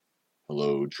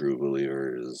Hello, true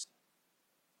believers.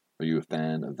 Are you a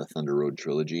fan of the Thunder Road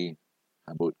trilogy?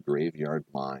 How about Graveyard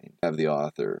Mind? I have the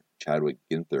author, Chadwick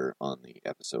Ginther, on the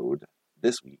episode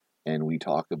this week, and we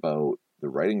talk about the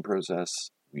writing process,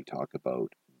 we talk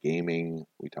about gaming,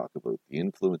 we talk about the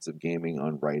influence of gaming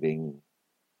on writing.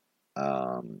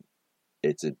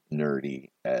 It's a nerdy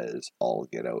as all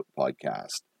get out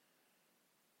podcast.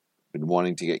 Been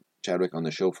wanting to get Chadwick on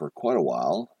the show for quite a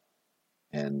while,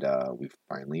 and we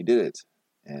finally did it.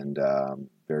 And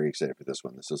very excited for this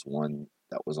one. This is one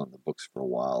that was on the books for a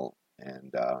while,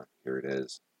 and here it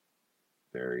is.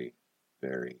 Very,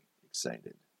 very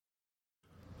excited.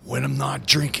 When I'm not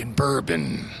drinking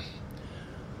bourbon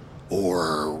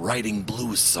or writing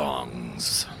blues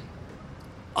songs,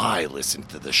 I listen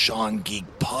to the Sean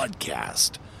Geek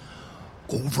podcast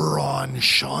over on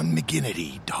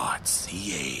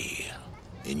SeanMcGinnity.ca,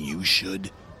 and you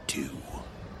should too.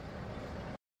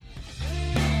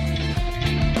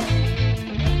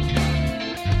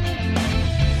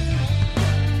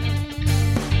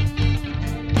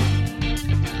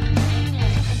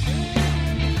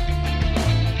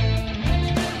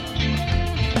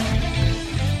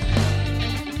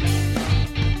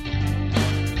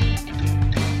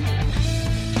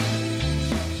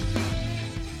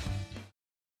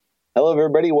 Hello,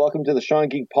 everybody. Welcome to the Sean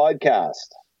Geek podcast.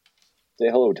 Say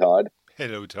hello, Todd.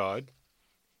 Hello, Todd.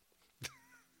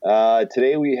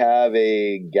 Today we have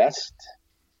a guest,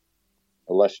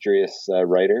 illustrious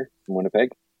writer from Winnipeg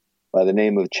by the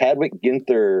name of Chadwick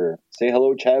Ginther. Say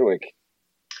hello, Chadwick.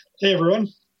 Hey, everyone.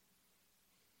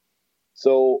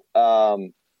 So,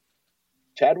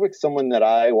 Chadwick's someone that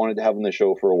I wanted to have on the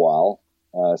show for a while.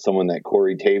 Someone that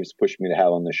Corey Taves pushed me to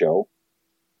have on the show.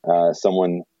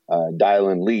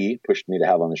 Dylan Lee pushed me to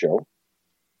have on the show.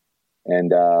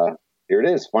 And here it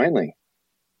is, finally.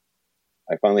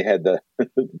 I finally had the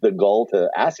gall to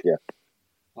ask you.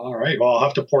 All right. Well, I'll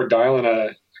have to pour Dylan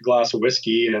a glass of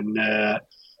whiskey, and I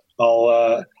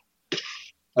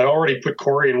already put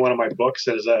Corey in one of my books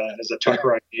as a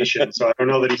tokerization, so I don't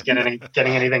know that he's getting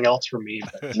anything else from me.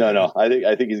 But. No.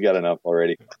 I think he's got enough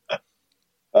already.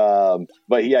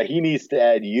 But yeah, he needs to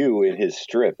add you in his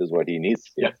strip is what he needs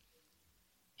to do. Yeah.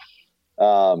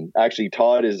 Actually,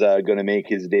 Todd is going to make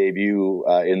his debut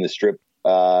in the strip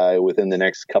within the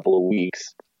next couple of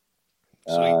weeks.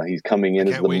 He's coming in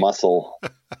as the muscle.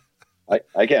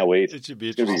 I can't wait. It should be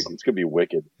It's going to be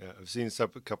wicked. Yeah, I've seen a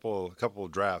couple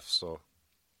of drafts, so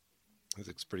it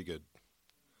looks pretty good.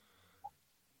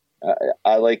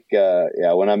 I like,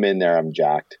 when I'm in there, I'm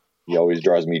jacked. He always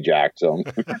draws me jacked, so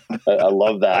I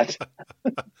love that.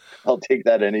 I'll take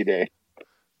that any day.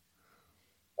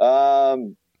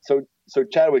 So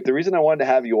Chadwick, the reason I wanted to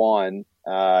have you on,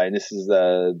 and this is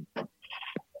the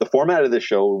format of the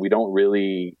show, we don't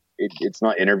really, it's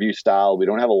not interview style. We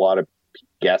don't have a lot of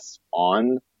guests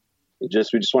on. We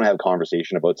just want to have a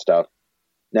conversation about stuff.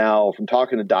 Now, from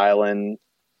talking to Dylan,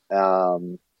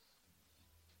 Dylan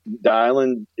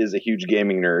is a huge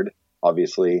gaming nerd,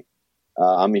 obviously.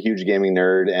 I'm a huge gaming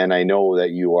nerd, and I know that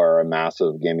you are a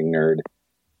massive gaming nerd.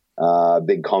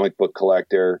 Big comic book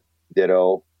collector,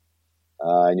 ditto.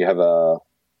 And you have a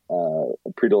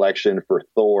predilection for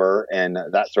Thor and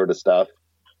that sort of stuff,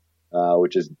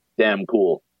 which is damn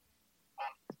cool.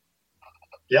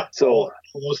 Yeah. So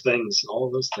all those things.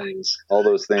 Do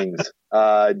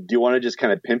you want to just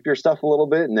kind of pimp your stuff a little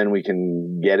bit, and then we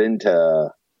can get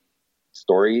into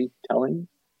storytelling?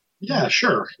 Yeah,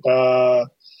 sure.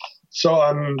 So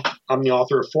I'm the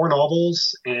author of 4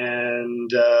 novels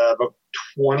and about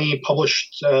 20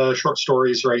 published short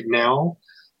stories right now.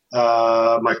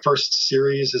 My first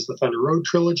series is the Thunder Road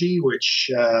trilogy,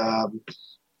 which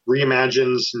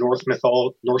reimagines Norse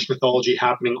mythology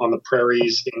happening on the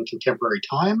prairies in contemporary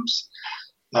times.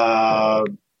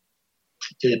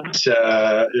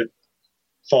 It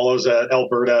follows an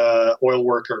Alberta oil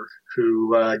worker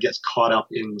who gets caught up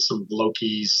in some of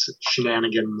Loki's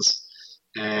shenanigans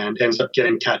and ends up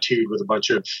getting tattooed with a bunch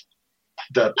of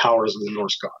the powers of the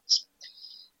Norse gods.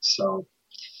 So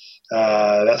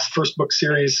that's the first book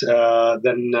series.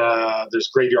 Then there's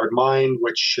Graveyard Mind,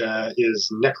 which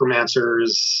is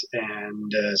necromancers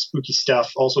and spooky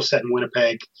stuff, also set in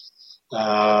Winnipeg.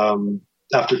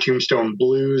 After Tombstone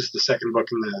Blues, the second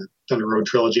book in the Thunder Road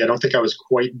trilogy, I don't think I was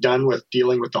quite done with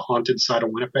dealing with the haunted side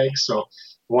of Winnipeg, so I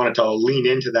wanted to lean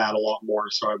into that a lot more.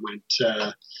 So I went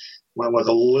with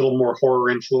a little more horror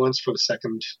influence for the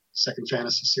second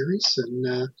fantasy series,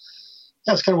 and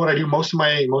that's kind of what I do. Most of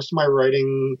my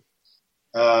writing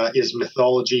is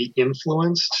mythology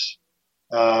influenced.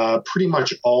 Pretty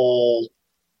much all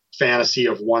fantasy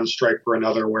of one stripe or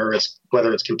another, whether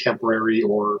it's contemporary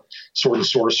or sword and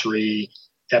sorcery,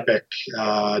 epic.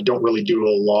 Don't really do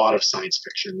a lot of science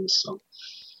fiction, so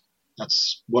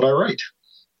that's what I write.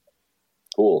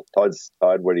 Cool. Todd,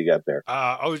 what do you got there?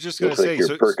 I was just going to Looks say, like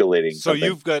you're percolating. So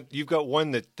something. you've got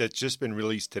one that's just been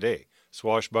released today,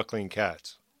 Swashbuckling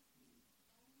Cats.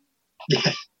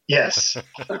 Yes.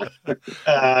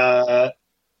 I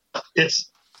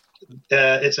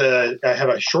have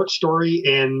a short story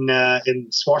in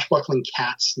Swashbuckling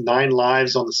Cats, 9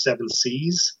 Lives on the Seven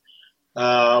Seas,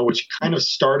 which kind of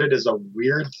started as a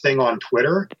weird thing on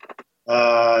Twitter.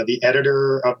 The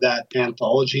editor of that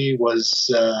anthology was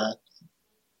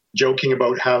joking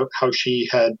about how she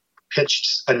had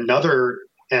pitched another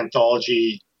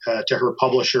anthology to her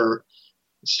publisher,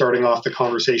 starting off the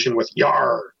conversation with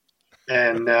 "Yar,"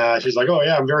 and she's like, "Oh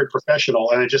yeah, I'm very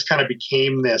professional," and it just kind of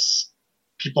became this.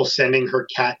 People sending her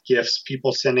cat gifts,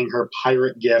 people sending her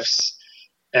pirate gifts,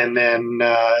 and then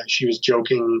she was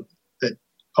joking that,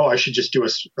 "Oh, I should just do a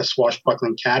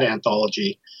Swashbuckling Cat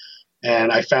anthology."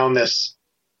 And I found this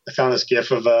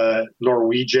gif of a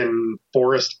Norwegian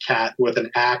forest cat with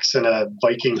an axe and a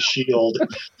Viking shield,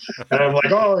 and I'm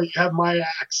like, "Oh, you have my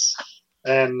axe."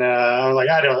 And I'm like,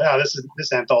 "I don't know, this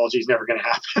anthology is never going to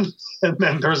happen." And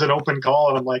then there's an open call,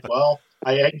 and I'm like, "Well,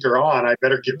 I egged her on. I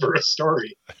better give her a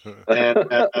story." And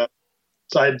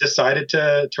so I decided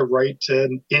to write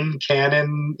an in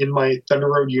canon in my Thunder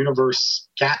Road universe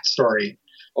cat story.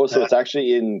 Oh, so it's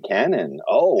actually in canon.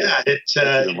 Oh, yeah, it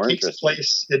takes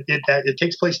place. It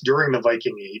takes place during the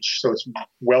Viking Age, so it's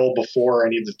well before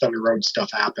any of the Thunder Road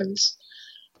stuff happens.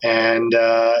 And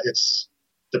it's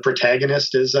the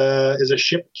protagonist is a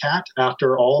ship cat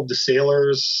after all of the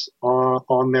sailors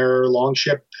on their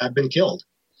longship have been killed.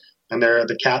 And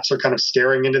the cats are kind of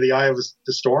staring into the eye of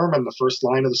the storm, and the first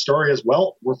line of the story is,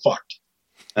 "Well, we're fucked."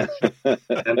 And,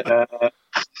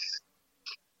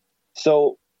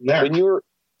 so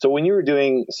when you were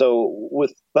doing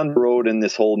with Thunder Road and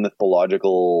this whole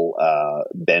mythological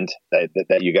bent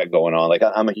that you got going on, like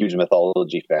I'm a huge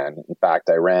mythology fan. In fact,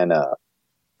 I ran a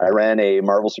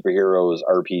Marvel Superheroes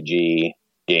RPG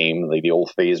game, like the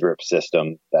old Phase Rip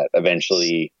system that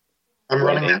eventually. I'm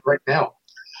running that right now.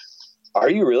 Are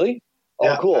you really? Oh,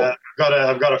 yeah, cool.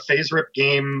 I've got a Phase Rip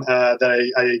game that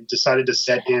I decided to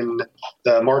set in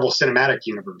the Marvel Cinematic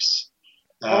Universe.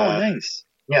 Nice.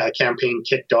 Yeah, the campaign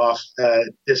kicked off.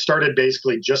 It started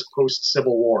basically just post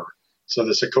Civil War. So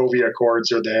the Sokovia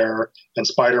Accords are there, and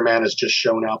Spider-Man has just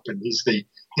shown up, and he's the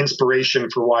inspiration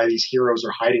for why these heroes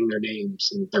are hiding their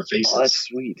names and their faces. Oh, that's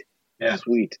sweet. Yeah.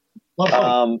 Sweet.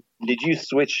 Did you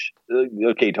switch?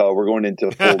 Okay, Todd, we're going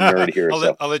into full nerd here.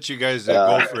 I'll let you guys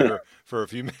go for a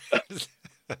few minutes.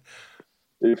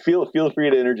 Feel free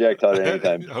to interject, Todd, at any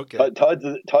time. Okay.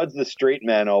 Todd's the straight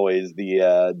man always. He's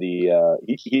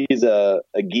a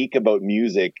geek about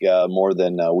music more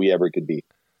than we ever could be.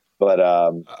 But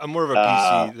I'm more of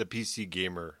a PC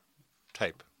gamer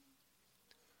type.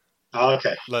 Oh,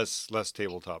 okay. Less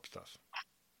tabletop stuff.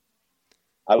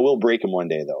 I will break him one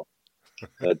day, though.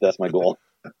 That's my goal.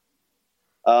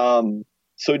 So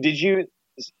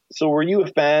were you a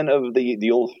fan of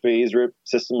the old Phase Rip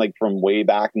system, like from way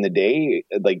back in the day?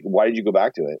 Like, why did you go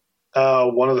back to it?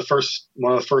 One of the first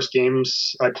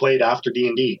games I played after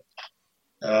D&D.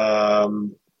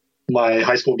 My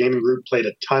high school gaming group played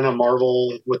a ton of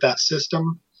Marvel with that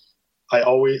system. I've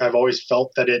always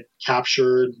felt that it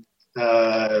captured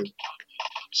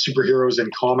superheroes in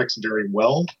comics very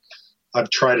well. I've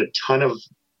tried a ton of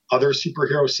other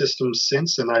superhero systems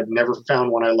since, and I've never found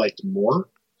one I liked more.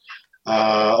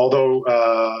 Although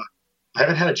I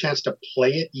haven't had a chance to play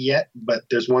it yet, but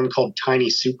there's one called Tiny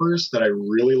Supers that I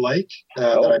really like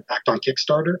that I backed on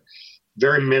Kickstarter.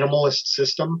 Very minimalist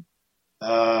system.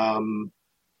 I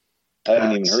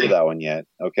haven't even heard of that one yet.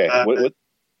 Okay, I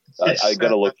got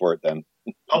to look for it then.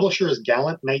 Publisher is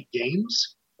Gallant Knight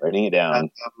Games. Writing it down.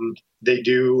 They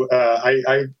do.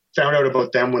 I found out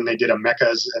about them when they did a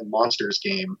Mechas and Monsters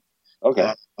game.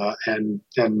 Okay. And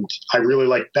I really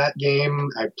liked that game.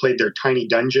 I played their Tiny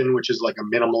Dungeon, which is like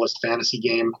a minimalist fantasy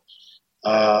game.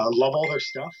 Love all their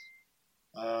stuff.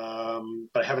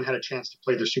 But I haven't had a chance to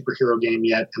play their superhero game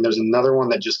yet. And there's another one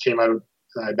that just came out.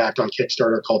 I backed on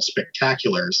Kickstarter called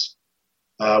Spectaculars,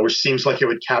 which seems like it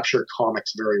would capture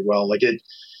comics very well. Like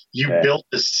you built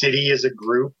the city as a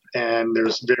group, and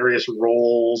there's various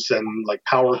roles and like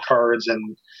power cards,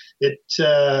 and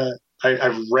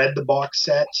I've read the box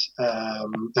set,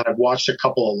 and I've watched a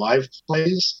couple of live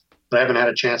plays, but I haven't had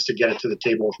a chance to get it to the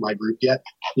table with my group yet.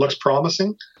 Looks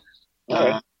promising.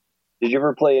 Okay. Did you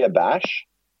ever play a Bash?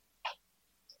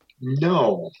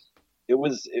 No. It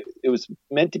was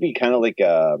meant to be kind of like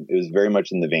it was very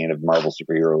much in the vein of Marvel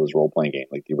Superheroes role playing game,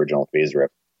 like the original Phase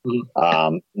Rip.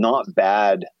 Not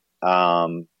bad.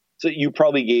 So you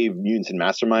probably gave Mutants and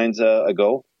Masterminds a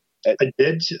go? I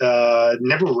did.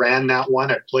 Never ran that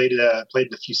one. I played in a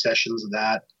few sessions of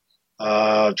that.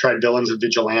 Tried Villains and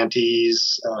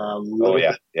Vigilantes.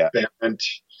 Variant.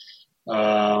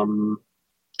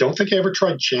 Don't think I ever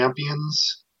tried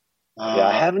Champions.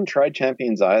 I haven't tried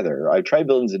Champions either. I tried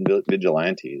Villains and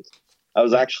Vigilantes. I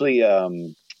was actually,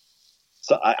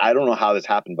 so I don't know how this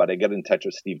happened, but I got in touch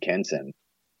with Steve Kenson,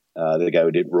 the guy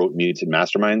who wrote Mutants and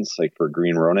Masterminds, like for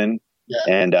Green Ronin. Yeah.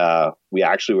 And we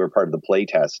actually were part of the play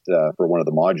test for one of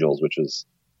the modules, which was,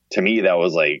 to me, that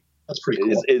was like, that's pretty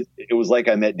cool. It was like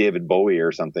I met David Bowie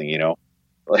or something, you know.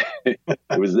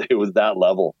 it was that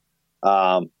level.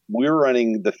 We were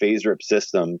running the Phase Rip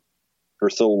system for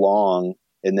so long,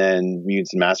 and then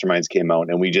Mutants and Masterminds came out,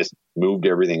 and we just moved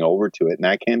everything over to it.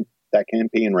 And that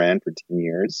campaign ran for 10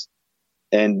 years.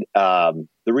 And the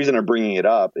reason I'm bringing it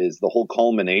up is the whole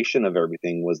culmination of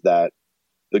everything was that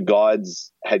the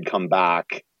gods had come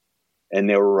back, and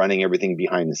they were running everything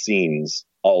behind the scenes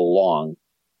all along.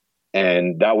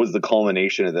 And that was the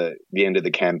culmination of the end of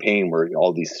the campaign, where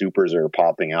all these supers are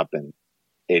popping up, and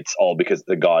it's all because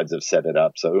the gods have set it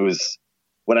up. So it was,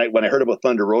 when I heard about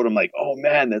Thunder Road, I'm like, oh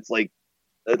man, that's like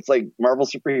Marvel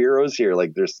superheroes here.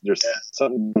 Like there's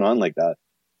something going on like that.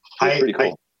 It's pretty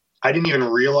cool. I didn't even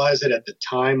realize it at the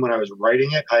time when I was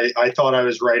writing it. I thought I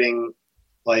was writing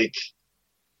like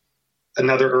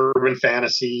another urban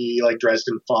fantasy, like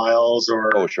Dresden Files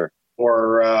or like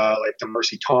the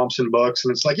Mercy Thompson books.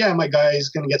 And it's like, yeah, my guy's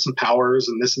going to get some powers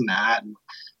and this and that. And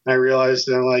I realized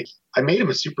that like I made him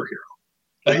a superhero.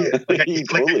 He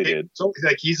totally did. So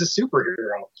like he's a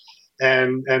superhero.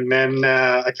 And then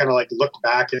I kind of like looked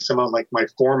back at some of like my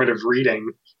formative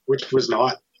reading, which was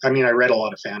not, I mean, I read a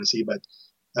lot of fantasy, but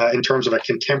in terms of a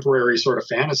contemporary sort of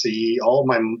fantasy, all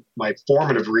my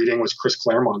formative reading was Chris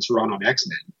Claremont's run on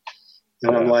X-Men.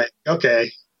 And I'm like,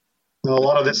 okay, well, a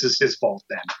lot of this is his fault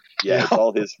then. Yeah, it's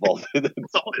all his fault.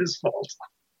 It's all his fault.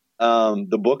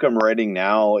 The book I'm writing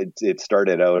now, it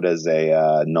started out as it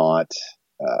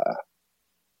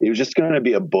was just going to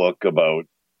be a book about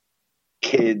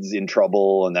kids in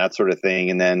trouble and that sort of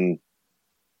thing. And then,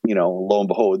 you know, lo and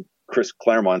behold, Chris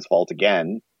Claremont's fault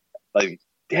again. Like,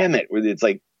 damn it. It's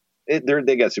like,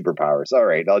 they got superpowers. All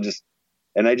right. I just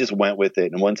went with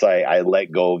it. And once I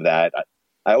let go of that,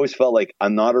 I always felt like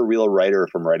I'm not a real writer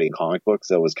from writing comic books.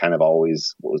 That was kind of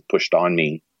always what was pushed on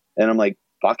me. And I'm like,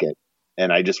 fuck it.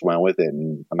 And I just went with it.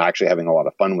 And I'm actually having a lot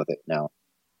of fun with it now.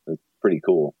 It's pretty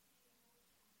cool.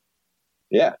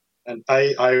 Yeah. And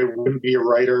I wouldn't be a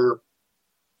writer.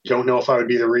 Don't know if I would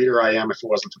be the reader I am if it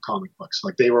wasn't for comic books.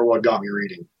 Like they were what got me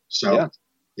reading. So,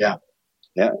 yeah,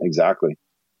 exactly.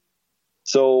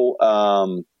 So,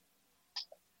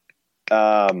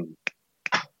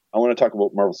 I want to talk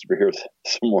about Marvel superheroes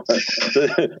some more. I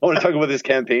want to talk about this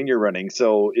campaign you're running.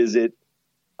 So is it,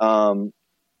 so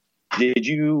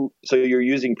you're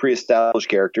using pre-established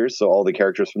characters, so all the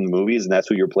characters from the movies, and that's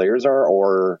who your players are,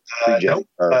 or no,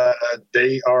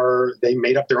 they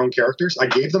made up their own characters. I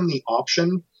gave them the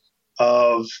option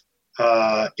of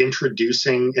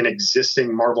introducing an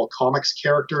existing Marvel Comics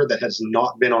character that has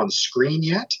not been on screen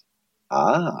yet,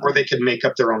 or they could make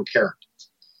up their own character.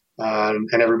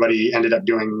 And everybody ended up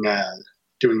doing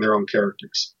their own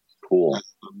characters. Cool.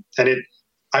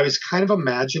 I was kind of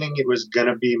imagining it was going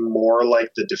to be more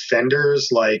like the Defenders,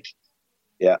 like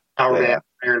Power Man,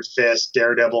 Iron Fist,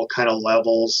 Daredevil kind of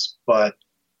levels. But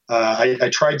I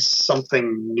tried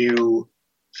something new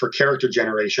for character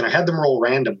generation. I had them roll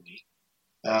randomly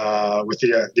with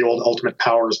the old Ultimate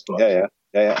Powers book.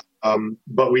 Yeah.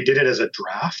 But we did it as a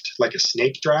draft, like a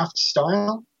snake draft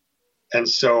style. And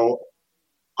so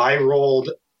I rolled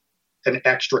an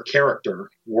extra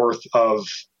character worth of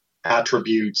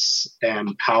attributes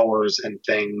and powers and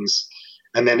things.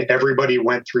 And then everybody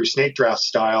went through snake draft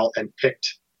style and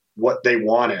picked what they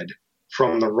wanted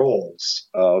from the rolls.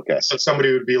 Oh, okay. So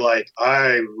somebody would be like,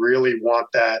 I really want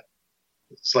that.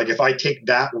 It's like, if I take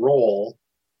that roll,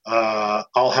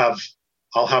 I'll have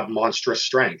monstrous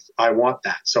strength. I want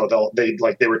that. So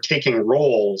they were taking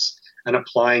rolls and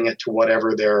applying it to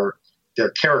whatever their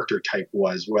character type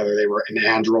was, whether they were an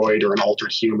android or an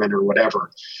altered human or whatever.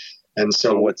 And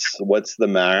so what's the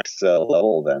max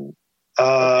level then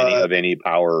of any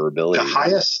power or ability?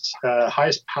 The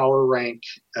highest power rank,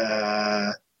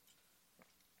 the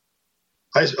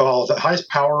highest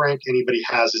power rank anybody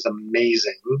has is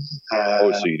amazing.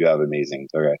 So you do have amazing.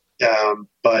 Okay.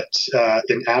 But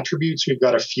in attributes, we've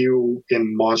got a few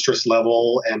in monstrous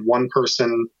level, and one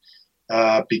person,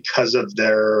 because of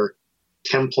their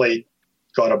template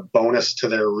got a bonus to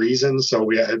their reason. So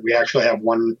we actually have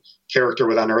one character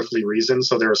with unearthly reason,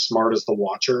 so they're as smart as the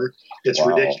Watcher. It's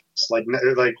ridiculous. Like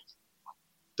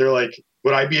they're like,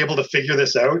 would I be able to figure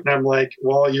this out? And I'm like,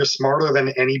 well, you're smarter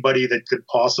than anybody that could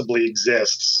possibly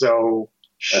exist. So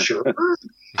sure.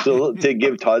 So to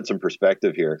give Todd some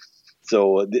perspective here,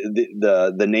 so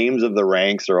the names of the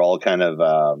ranks are all kind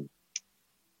of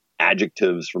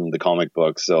adjectives from the comic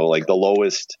book. So like the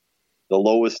lowest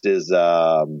is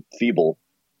feeble,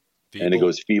 and it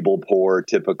goes feeble, poor,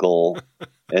 typical,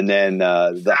 and then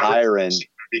the higher end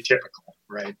be typical,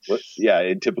 right?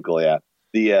 Typical, yeah.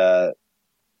 The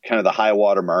kind of the high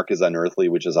water mark is unearthly,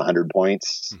 which is 100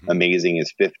 points. Mm-hmm. Amazing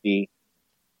is 50.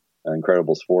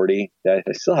 Incredible's 40. I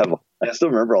still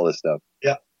remember all this stuff.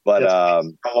 Yeah. But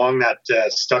how long that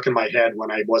stuck in my head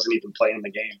when I wasn't even playing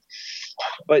the game.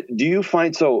 But do you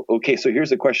find so here's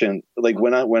the question. Like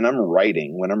when I'm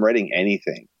writing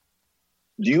anything,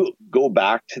 do you go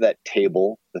back to that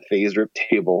table, the FASERIP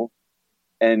table,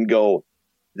 and go,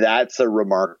 that's a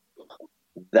remark,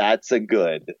 that's a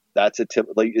good, that's a tip?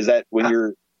 Like, is that when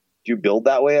do you build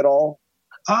that way at all?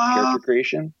 Character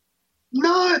creation?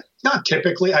 Not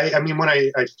typically. I mean, when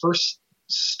I first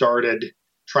started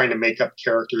trying to make up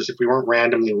characters, if we weren't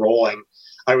randomly rolling,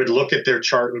 I would look at their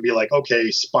chart and be like, okay,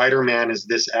 Spider-Man is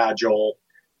this agile,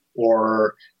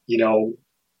 or,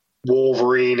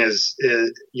 Wolverine is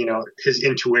his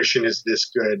intuition is this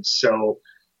good. So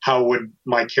how would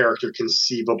my character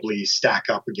conceivably stack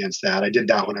up against that? I did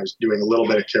that when I was doing a little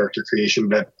bit of character creation,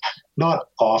 but not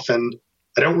often.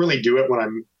 I don't really do it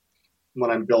when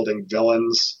I'm building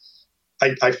villains.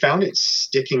 I found it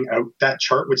sticking out. That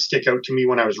chart would stick out to me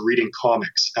when I was reading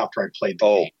comics after I played the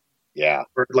game. Yeah.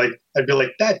 Or I'd be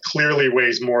like, that clearly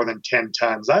weighs more than 10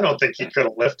 tons. I don't think he could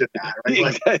have lifted that. Right?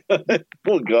 Like,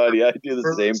 oh God, yeah, I do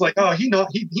the same. It's like, oh, he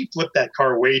flipped that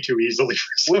car way too easily.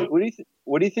 What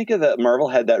do you think of that? Marvel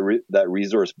had that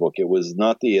resource book. It was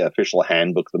not the official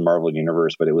handbook of the Marvel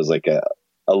Universe, but it was like a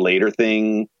later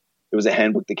thing. It was a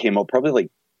handbook that came out probably like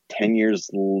 10 years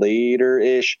later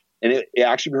ish. And it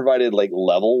actually provided like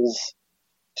levels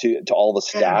to all the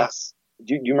stats. Yeah.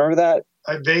 Do you remember that?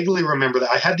 I vaguely remember that.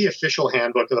 I had the official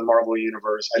handbook of the Marvel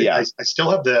Universe. I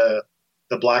still have the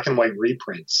black and white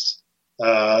reprints,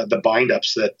 the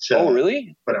bind-ups that. Oh,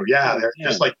 really? But they're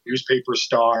just like newspaper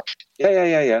stock.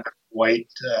 Yeah.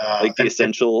 White, like the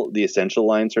essential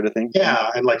line sort of thing.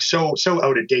 Yeah, and like so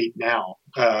out of date now.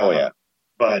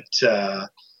 But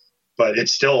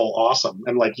it's still awesome.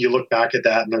 And like you look back at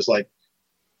that, and there's like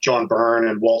John Byrne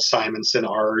and Walt Simonson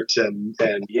art, and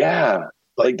yeah.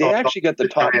 Like they actually got the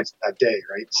top that day,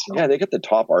 right? So. Yeah, they got the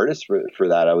top artists for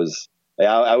that. I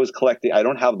was collecting. I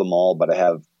don't have them all, but I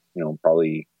have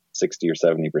probably 60 or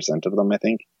 70% of them, I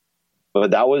think.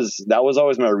 But that was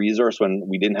always my resource when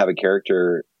we didn't have a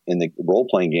character in the role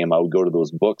playing game. I would go to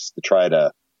those books to try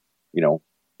to,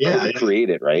 create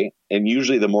it, right. And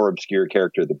usually, the more obscure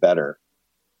character, the better.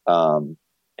 And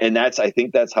I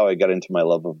think that's how I got into my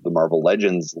love of the Marvel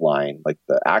Legends line, like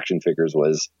the action figures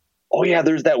was. Oh yeah,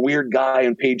 there's that weird guy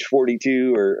on page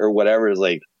 42 or whatever. Is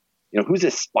like, who's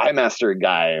this Spy Master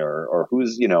guy or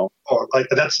who's, Or like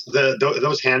that's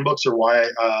those handbooks are why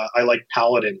I like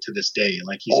Paladin to this day.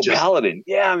 Like he's just Paladin,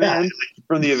 yeah, man,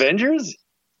 from the Avengers.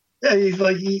 Yeah, he's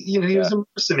like he was a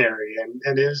mercenary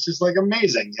and it was just like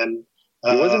amazing. And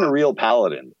he wasn't a real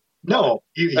Paladin. No,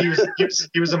 he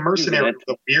was a mercenary with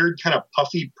a weird kind of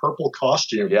puffy purple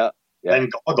costume. Yeah.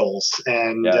 And goggles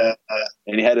and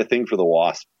he had a thing for the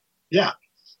Wasp. Yeah.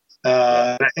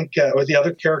 And I think the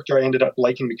other character I ended up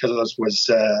liking because of this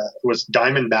was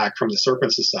Diamondback from the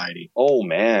Serpent Society. Oh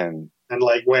man! And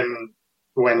like when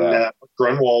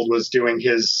Grunwald was doing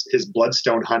his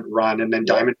Bloodstone hunt run, and then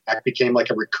Diamondback became like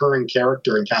a recurring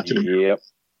character in Captain America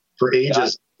for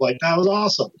ages. Like that was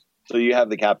awesome. So you have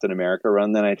the Captain America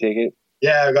run, then I take it.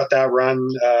 Yeah, I got that run.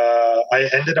 I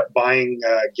ended up buying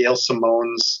Gail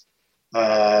Simone's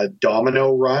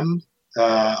Domino run.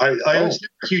 I was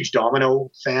a huge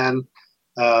Domino fan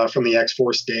from the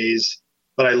X-Force days,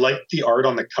 but I liked the art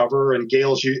on the cover. And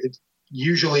Gail's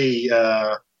usually,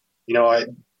 I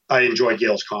enjoy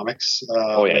Gail's comics.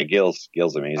 Gail's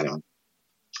amazing.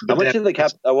 How much did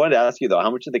I wanted to ask you though,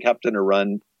 how much did the Captain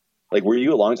run? Like, were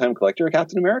you a longtime collector of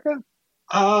Captain America?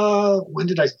 When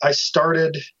did I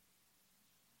started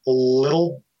a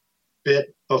little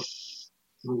bit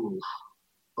before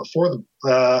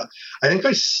I think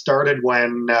I started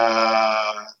when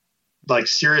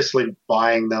seriously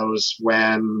buying those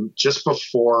when just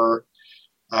before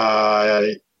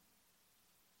not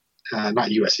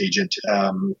US Agent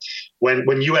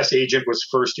when US Agent was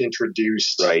first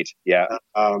introduced, right? Yeah.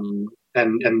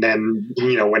 and then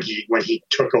when he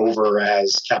took over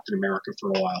as Captain America for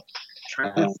a while.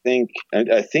 I think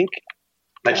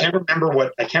I can't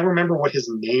remember what his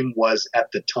name was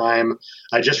at the time.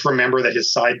 I just remember that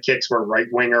his sidekicks were right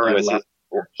winger and left.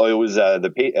 Oh, it was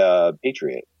the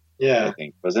Patriot. Yeah, I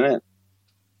think, wasn't it?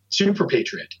 Super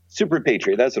Patriot. Super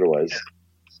Patriot. That's what it was. Yeah.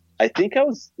 I think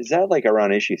is that like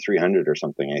around issue 300 or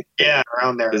something? Yeah,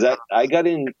 around there. Is that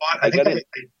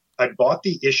I bought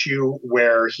the issue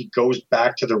where he goes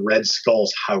back to the Red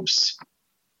Skull's house.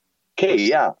 Okay,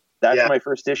 yeah, that's my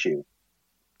first issue.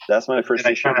 That's my first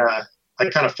issue. I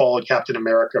kind of followed Captain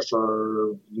America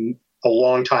for a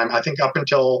long time. I think up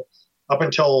until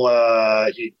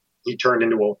he turned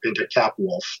into Cap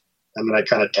Wolf, and then I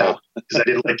kind of tapped because I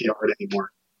didn't like the art anymore.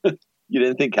 You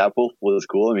didn't think Cap Wolf was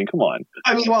cool? I mean, come on.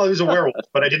 I mean, well, he was a werewolf,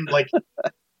 but I didn't like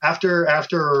after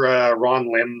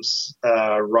Ron Lim's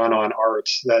run on art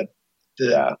that.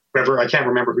 Whoever, I can't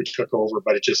remember who took over,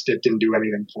 but it didn't do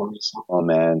anything for me. So. Oh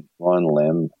man, Ron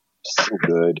Lim, so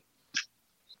good.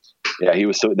 Yeah, he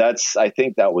was I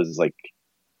think that was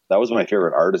my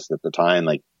favorite artist at the time.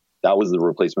 Like that was the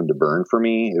replacement to Byrne for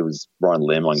me. It was Ron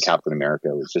Lim on Captain America.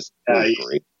 It was just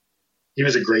great. He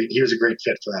was a great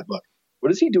fit for that book.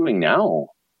 What is he doing now?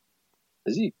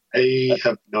 Is he? I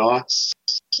have not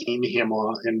seen him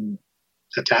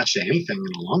attached to anything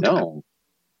in a long time. No.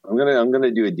 I'm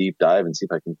gonna do a deep dive and see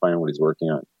if I can find what he's working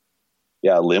on.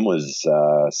 Yeah, Lim was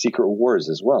Secret Wars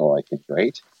as well, I think,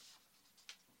 right?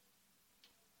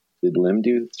 Did Lim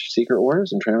do Secret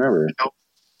Wars? I'm trying to remember. I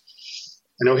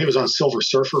know he was on Silver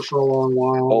Surfer for a long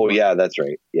while. Oh yeah, that's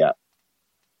right. Yeah,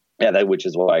 that which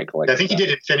is why I collected. I think he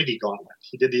did Infinity Gauntlet.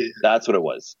 He did the. That's what it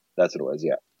was.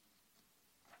 Yeah.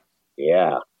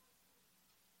 Yeah.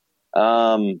 We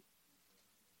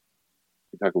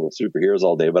talk about superheroes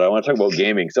all day, but I want to talk about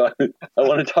gaming. So I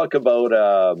want to talk about.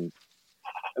 I'm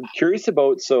curious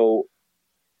about so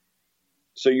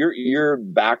your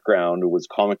background was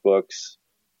comic books,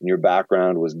 and your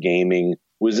background was gaming.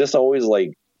 Was this always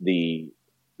like the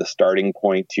starting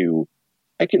point to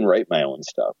I can write my own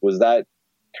stuff? Was that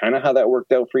kind of how that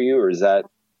worked out for you, or is that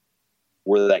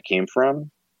where that came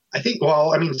from? I think,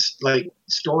 well, I mean, like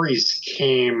stories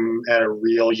came at a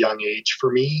real young age for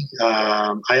me.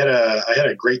 I had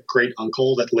a great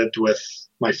uncle that lived with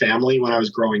my family when I was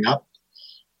growing up,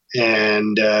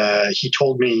 and he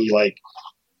told me like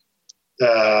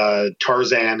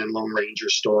Tarzan and Lone Ranger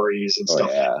stories and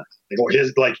stuff. Yeah.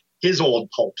 His old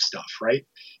pulp stuff, right?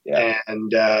 Yeah.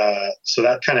 And so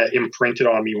that kind of imprinted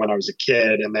on me when I was a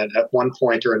kid. And then at one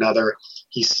point or another,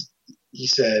 he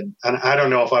said, and I don't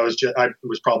know if I was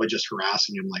probably just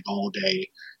harassing him like all day.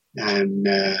 And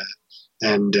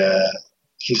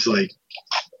he's like,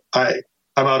 I'm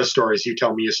out of stories. You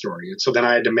tell me a story. And so then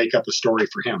I had to make up a story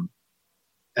for him.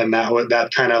 And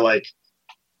that kind of like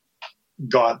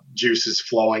got juices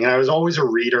flowing. And I was always a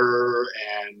reader,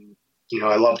 and,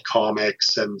 I loved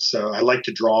comics. And so I liked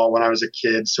to draw when I was a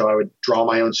kid. So I would draw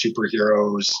my own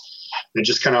superheroes, and it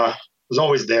just kind of was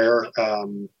always there.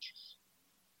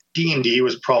 D&D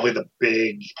was probably the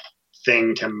big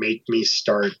thing to make me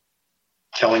start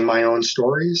telling my own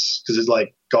stories, because it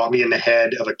like got me in the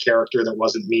head of a character that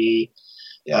wasn't me.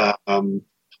 Yeah.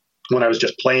 When I was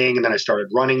just playing, and then I started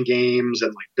running games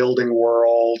and like building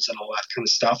worlds and all that kind of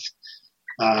stuff.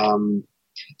 So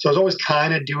I was always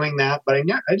kind of doing that, but I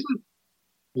didn't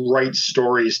write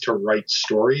stories to write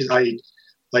stories. I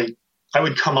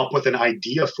would come up with an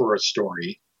idea for a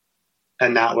story,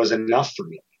 and that was enough for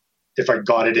me. If I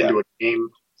got it into a game,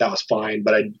 that was fine.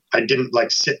 But I didn't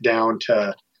like sit down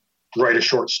to write a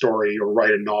short story or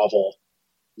write a novel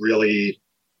really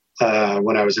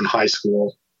when I was in high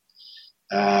school.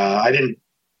 That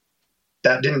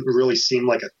didn't really seem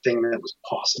like a thing that was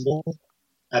possible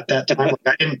at that time.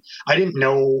 Like I didn't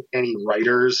know any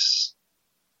writers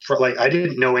I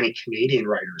didn't know any Canadian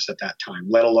writers at that time,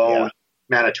 let alone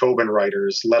Manitoban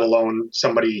writers, let alone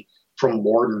somebody from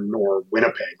Morden or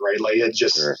Winnipeg, right? Like it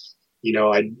just, Sure.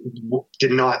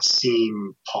 Did not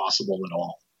seem possible at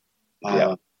all.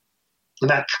 And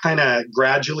that kind of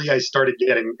gradually I started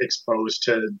getting exposed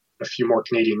to a few more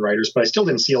Canadian writers, but I still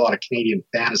didn't see a lot of Canadian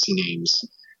fantasy names.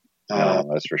 No,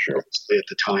 that's for sure. At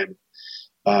the time.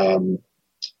 I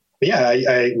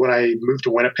when I moved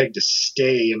to Winnipeg to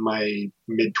stay in my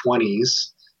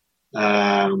mid-20s,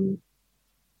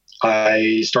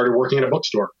 I started working at a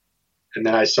bookstore. And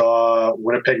then I saw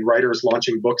Winnipeg writers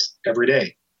launching books every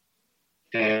day.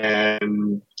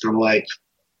 And I'm like,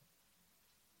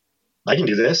 I can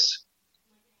do this.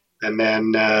 And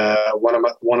then one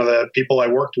of the people I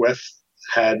worked with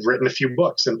had written a few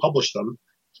books and published them.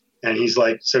 And he's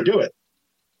like, so do it.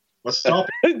 What's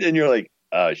stopping? And you're like,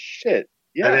 Shit.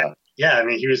 And Yeah. then, yeah, I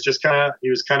mean, he was kind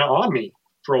of on me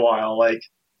for a while. Like,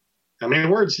 how many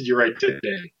words did you write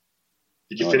today?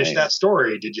 Did you finish that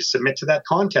story? Did you submit to that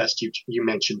contest you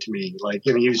mentioned to me? Like,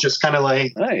 he was just kind of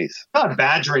like, nice. Not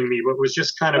badgering me, but was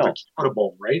just kind of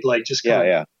accountable, right? Like, just kind of.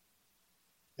 Yeah.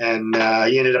 And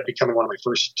he ended up becoming one of my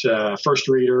first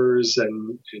readers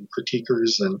and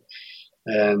critiquers,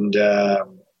 and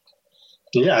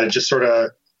just sort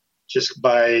of just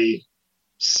by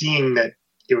seeing that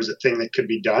it was a thing that could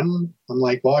be done, I'm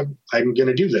like, well, I'm going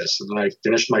to do this. And then I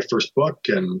finished my first book,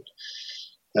 and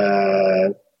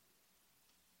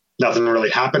nothing really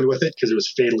happened with it because it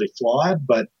was fatally flawed.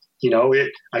 But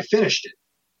I finished it.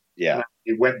 Yeah.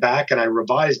 I went back and I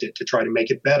revised it to try to make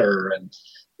it better, and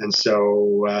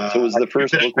so. So was the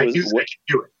first book I could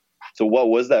do it. So what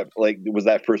was that like? Was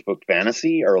that first book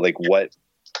fantasy or like what?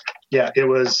 Yeah, it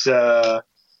was.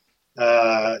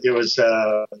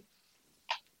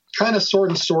 Kind of sword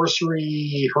and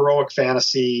sorcery, heroic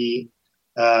fantasy,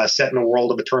 set in a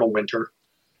world of eternal winter.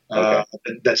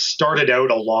 That started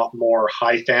out a lot more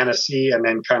high fantasy, and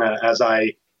then kind of as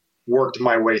I worked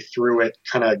my way through it,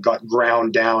 kind of got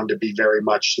ground down to be very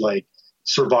much like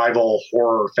survival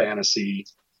horror fantasy.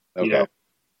 After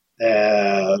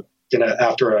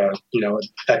a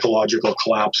ecological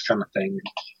collapse kind of thing.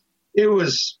 It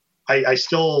was. I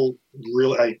still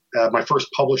really. My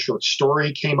first published short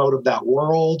story came out of that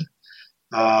world,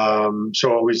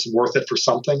 so it was worth it for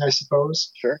something, I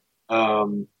suppose. Sure.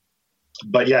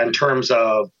 But yeah, in terms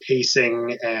of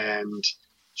pacing and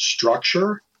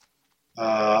structure,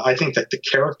 I think that the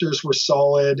characters were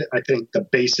solid. I think the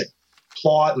basic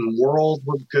plot and world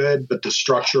were good, but the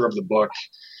structure of the book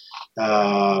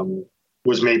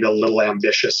was maybe a little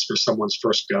ambitious for someone's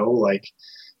first go. Like,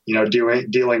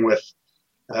 dealing with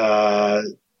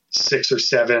 6 or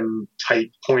 7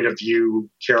 tight point of view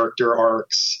character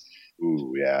arcs.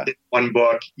 Ooh, yeah. In one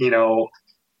book,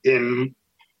 in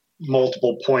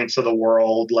multiple points of the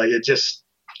world. Like it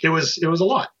was a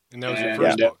lot. And that was your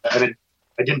first book. And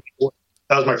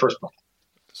that was my first book.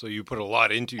 So you put a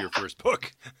lot into your first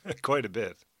book, quite a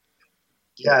bit.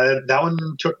 Yeah, that one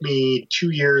took me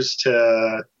 2 years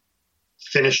to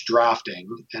finish drafting,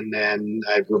 and then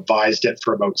I revised it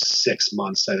for about 6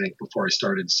 months, I think, before I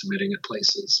started submitting it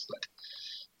places. But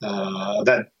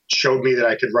that showed me that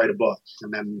I could write a book,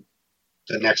 and then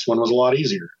the next one was a lot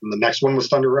easier. And the next one was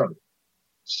Thunder Road.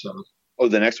 So. Oh,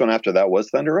 the next one after that was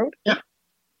Thunder Road? Yeah.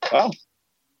 Wow.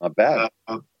 Not bad.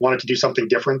 Wanted to do something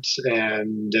different,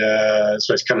 and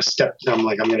so I kind of stepped. I'm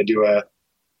like, I'm going to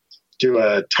do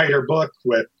a tighter book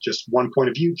with just one point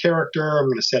of view character. I'm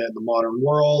going to set it in the modern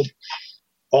world.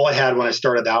 All I had when I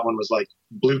started that one was like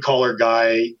blue collar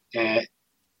guy and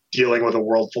dealing with a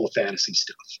world full of fantasy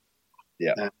stuff.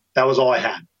 Yeah, that was all I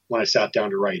had when I sat down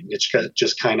to write. It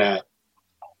just kind of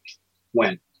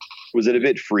went. Was it a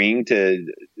bit freeing to?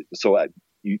 So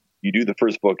you do the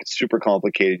first book. It's super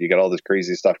complicated. You got all this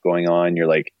crazy stuff going on. You're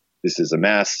like, this is a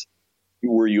mess.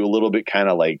 Were you a little bit kind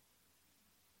of like,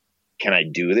 can I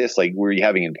do this? Like, were you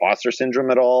having imposter syndrome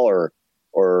at all,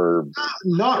 or?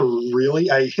 Not really.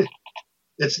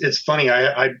 It's funny.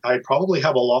 I probably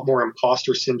have a lot more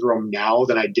imposter syndrome now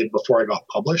than I did before I got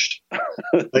published.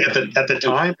 Like at the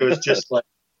time, it was just like,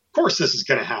 of course this is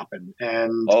going to happen.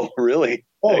 And oh, really?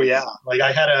 Oh, nice. Yeah. Like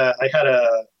I had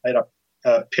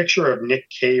a picture of Nick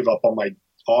Cave up on my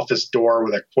office door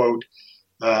with a quote.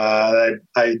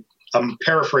 I'm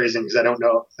paraphrasing because I don't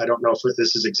know if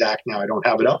this is exact now. I don't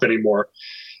have it up anymore.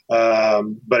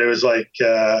 But it was like,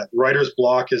 writer's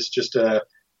block is just a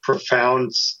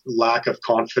profound lack of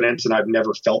confidence, and I've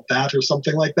never felt that, or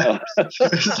something like that.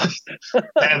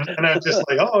 and I was just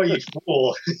like, oh, you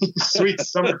fool, sweet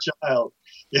summer child.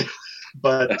 Yeah.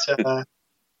 But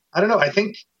I don't know. I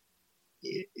think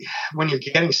when you're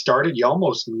getting started, you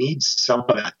almost need some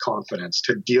of that confidence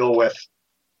to deal with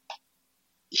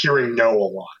hearing no a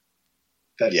lot.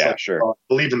 That's yeah, like, sure. Oh, I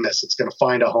believe in this. It's going to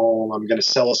find a home. I'm going to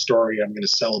sell a story. I'm going to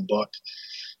sell a book.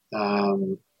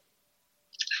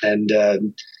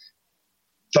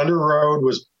 Thunder Road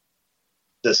was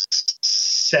the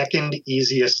second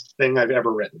easiest thing I've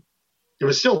ever written. It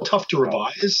was still tough to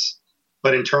revise,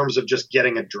 but in terms of just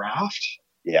getting a draft,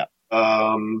 yeah,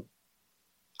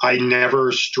 I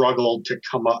never struggled to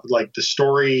come up like the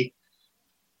story.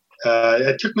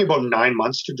 It took me about 9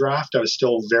 months to draft. I was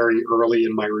still very early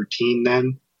in my routine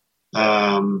then.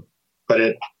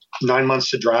 But 9 months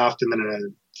to draft, and then a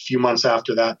few months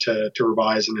after that to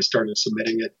revise, and I started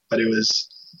submitting it. But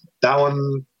that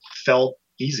one felt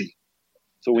easy.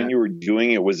 So when you were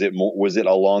doing it, was it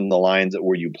along the lines that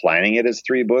were you planning it as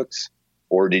 3 books,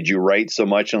 or did you write so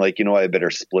much and like, I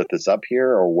better split this up here,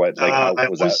 or what? Like, how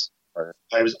was that?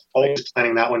 I was always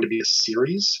planning that one to be a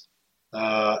series.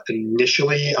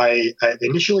 Initially, I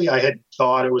had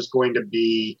thought it was going to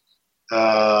be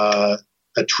a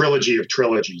trilogy of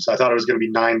trilogies. I thought it was going to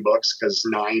be 9 books because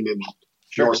 9 and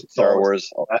Star Wars.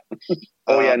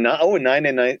 Yeah, 9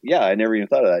 and 9. Yeah, I never even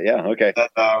thought of that. Yeah, okay.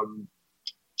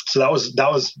 So that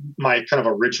was my kind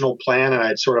of original plan, and I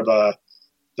had sort of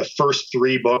the first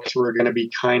 3 books were going to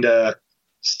be kind of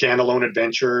standalone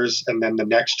adventures, and then the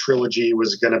next trilogy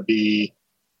was going to be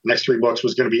next 3 books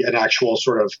was going to be an actual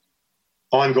sort of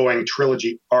ongoing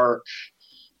trilogy arc,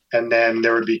 and then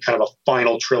there would be kind of a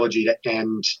final trilogy to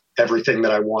end everything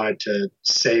that I wanted to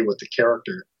say with the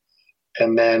character.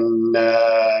 And then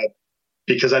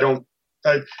because I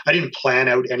didn't plan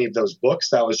out any of those books,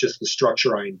 that was just the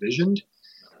structure I envisioned.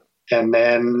 And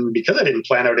then because I didn't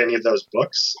plan out any of those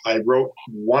books, I wrote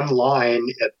one line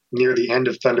near the end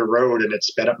of Thunder Road, and it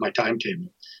sped up my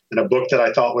timetable. And a book that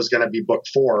I thought was going to be book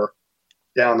 4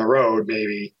 down the road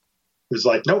maybe was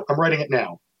like, nope, I'm writing it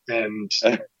now. And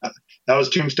that was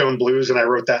Tombstone Blues, and I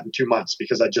wrote that in 2 months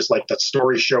because I just like that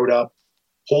story showed up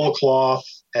whole cloth,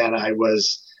 and I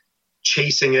was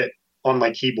chasing it on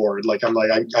my keyboard. Like I'm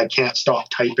like, I can't stop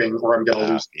typing or I'm going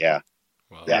to lose. Yeah.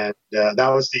 Wow. And that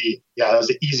was the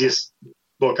easiest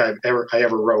book I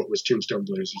ever wrote was Tombstone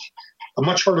Blues. A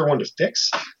much harder one to fix,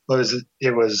 but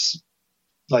it was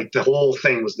like the whole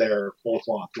thing was there whole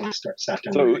cloth when I sat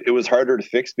down. So it was harder to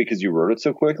fix because you wrote it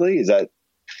so quickly? Is that?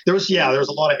 There was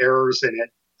a lot of errors in it,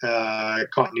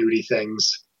 continuity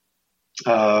things.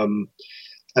 And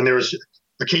there was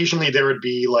occasionally there would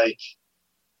be like,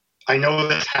 I know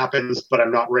this happens, but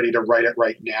I'm not ready to write it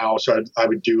right now. So I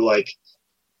would do like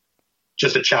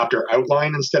just a chapter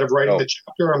outline instead of writing the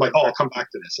chapter. I'm like, I'll come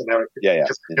back to this. And I would,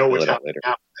 because I know what's happening later.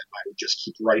 I would just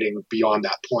keep writing beyond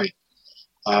that point.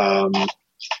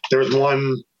 There was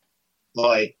one,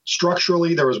 like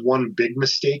structurally, there was one big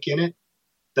mistake in it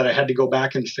that I had to go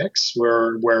back and fix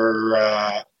where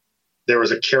there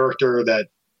was a character that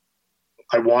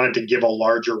I wanted to give a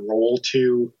larger role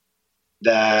to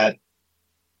that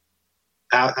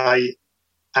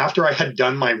after I had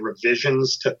done my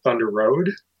revisions to Thunder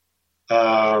Road,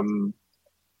 that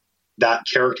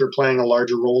character playing a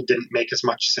larger role didn't make as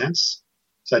much sense.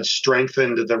 So I'd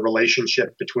strengthened the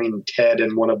relationship between Ted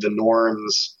and one of the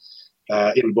Norns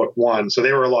in book 1. So they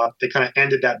kind of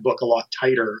ended that book a lot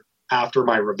tighter after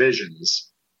my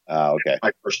revisions. Okay.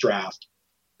 My first draft.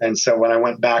 And so when I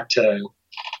went back to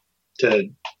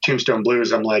Tombstone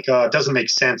Blues, I'm like, it doesn't make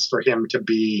sense for him to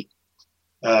be,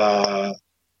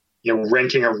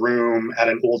 renting a room at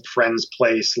an old friend's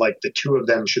place. Like the two of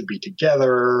them should be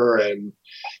together.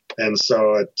 And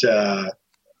so it,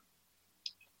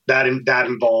 that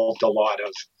involved a lot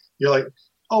of, you're like,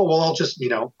 oh, well,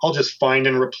 I'll just find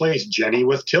and replace Jenny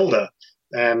with Tilda.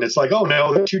 And it's like, oh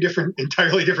no, they're 2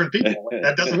 entirely different people.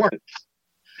 That doesn't work.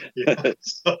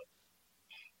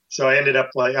 So I ended up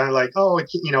I'm like,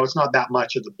 it's not that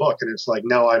much of the book. And it's like,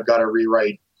 no, I've got to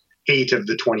rewrite 8 of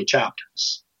the 20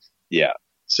 chapters. Yeah.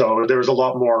 So there was a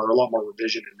lot more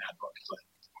revision in that book,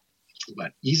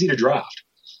 but easy to draft.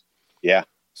 Yeah.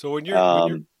 So when you're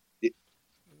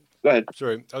go ahead.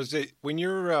 Sorry, I was saying when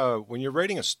you're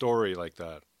writing a story like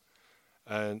that,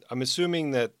 and I'm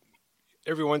assuming that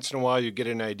every once in a while you get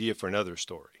an idea for another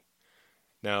story.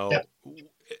 Now,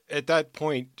 at that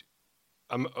point,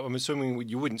 I'm assuming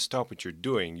you wouldn't stop what you're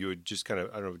doing. You would just kind of,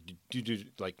 I don't know, do you do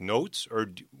like notes, or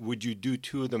would you do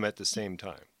 2 of them at the same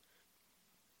time?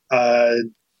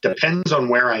 Depends on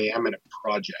where I am in a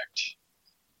project.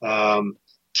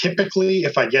 Typically,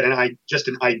 if I get just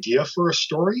an idea for a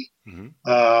story,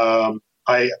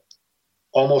 I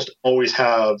almost always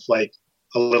have like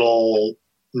a little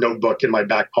notebook in my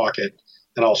back pocket,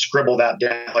 and I'll scribble that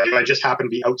down. Like if I just happen to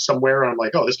be out somewhere, and I'm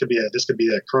like, oh, this could be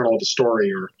the kernel of the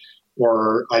story,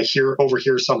 or I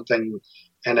overhear something,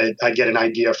 and I get an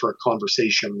idea for a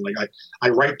conversation. Like I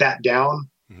write that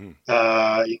down,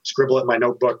 scribble it in my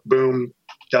notebook, boom,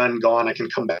 done, gone. I can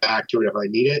come back to it if I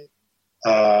need it.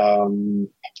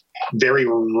 Very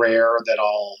rare that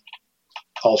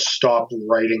I'll stop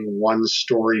writing one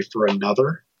story for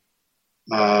another.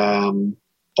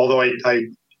 Although I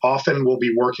often will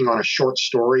be working on a short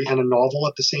story and a novel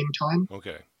at the same time.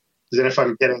 Okay. Then if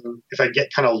I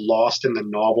get kind of lost in the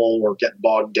novel or get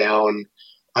bogged down,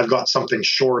 I've got something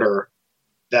shorter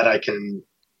that I can,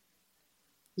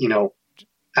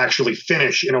 actually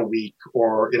finish in a week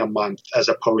or in a month, as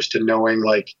opposed to knowing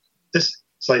like this.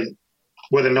 It's like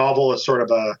with a novel, it's sort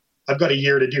of I've got a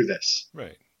year to do this.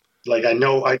 Right. Like I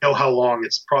know how long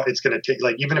it's going to take.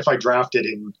 Like even if I draft it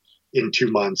in 2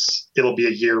 months, it'll be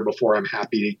a year before I'm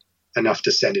happy enough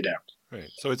to send it out. Right.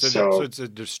 So it's a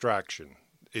distraction.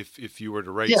 if you were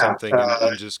to write Yeah, something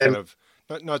and just kind of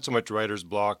not so much writer's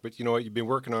block, but you know what, you've been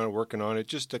working on it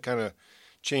just to kind of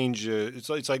change. It's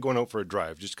like going out for a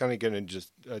drive, just kind of getting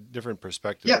just a different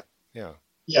perspective. Yeah.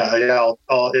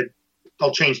 I'll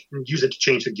use it to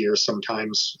change the gears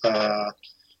sometimes.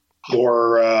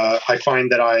 Or I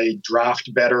find that I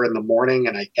draft better in the morning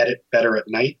and I edit better at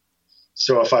night.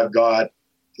 So if I've got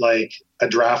like a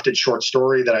drafted short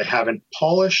story that I haven't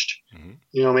polished,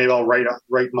 you know, maybe I'll write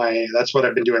that's what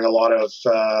I've been doing a lot of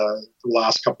the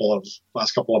last couple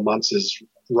of months is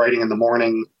writing in the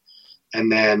morning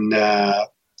and then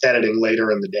editing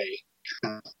later in the day,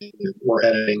 or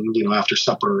editing, you know, after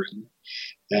supper.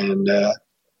 And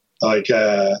I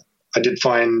did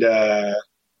find,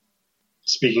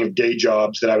 speaking of day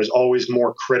jobs, that I was always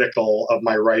more critical of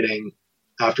my writing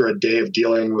after a day of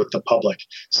dealing with the public.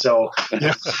 So,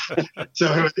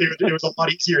 so it was a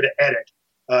lot easier to edit.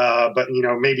 But you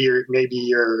know, maybe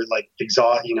you're like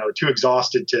too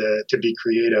exhausted to be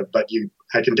creative, but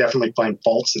I can definitely find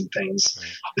faults in things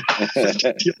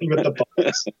dealing with the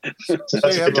public. So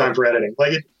that's a good time for editing.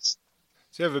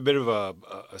 So you have a bit of a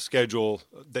schedule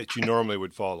that you normally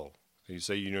would follow. You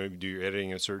say, you know, you do your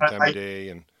editing at a certain time of day,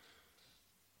 and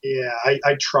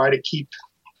I try to keep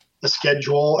a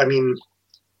schedule. I mean,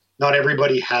 not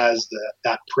everybody has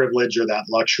that privilege or that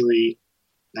luxury,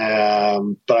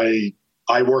 but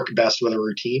I work best with a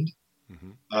routine.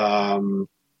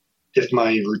 If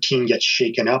my routine gets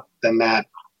shaken up, then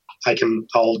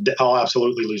I'll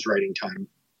absolutely lose writing time.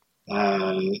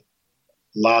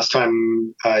 Last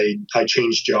time I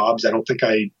changed jobs, I don't think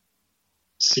I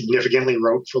significantly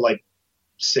wrote for like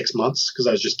 6 months because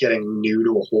I was just getting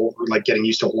getting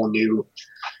used to a whole new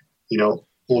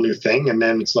thing. And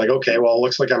then it's like, okay, well, it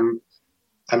looks like I'm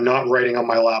not writing on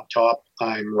my laptop.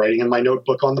 I'm writing in my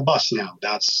notebook on the bus now.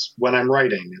 That's when I'm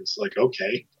writing. It's like,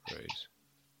 okay, right.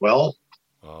 Well,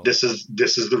 this is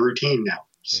the routine now.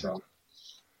 So.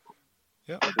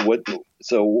 Yeah.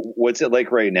 What's it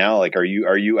like right now? Like, are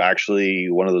you actually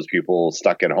one of those people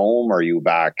stuck at home? Or are you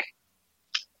back?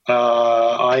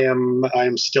 I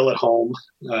am still at home.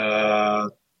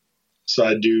 So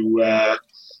I do,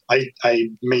 I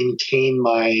maintain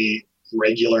my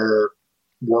regular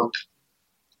work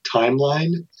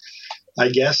timeline, I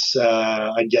guess.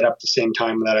 I get up the same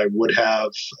time that I would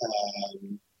have.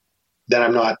 Then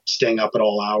I'm not staying up at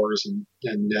all hours and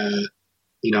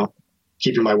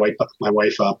keeping my wife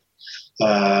up.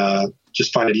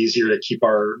 Just find it easier to keep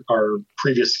our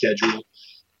previous schedule.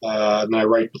 And I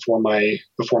write before my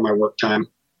work time.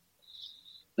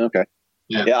 Okay.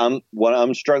 Yeah.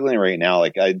 I'm struggling right now.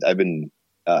 Like I've been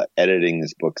editing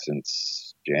this book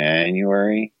since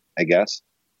January, I guess.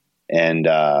 And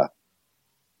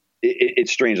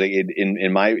it's strange. Like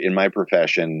in my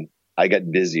profession, I got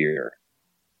busier,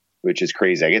 which is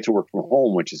crazy. I get to work from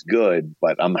home, which is good,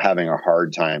 but I'm having a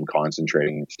hard time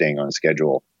concentrating and staying on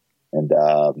schedule. And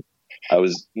I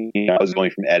was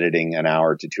going from editing an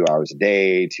hour to 2 hours a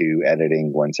day to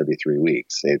editing once every 3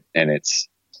 weeks. I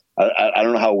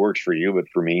don't know how it works for you, but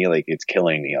for me, like, it's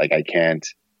killing me. Like, I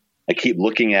keep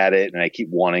looking at it and I keep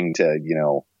wanting to,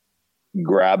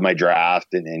 grab my draft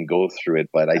and go through it,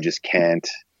 but I just can't.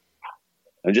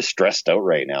 I'm just stressed out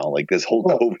right now. Like, this whole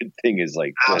COVID thing is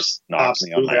like just knocks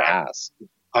me on my ass.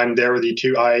 I'm there with you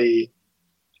too. I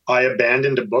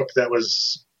abandoned a book that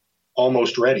was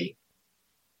almost ready.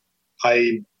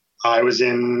 I was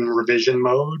in revision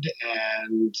mode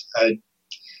and I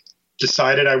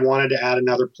decided I wanted to add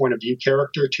another point of view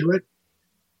character to it.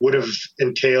 Would have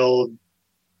entailed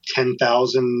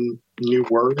 10,000 new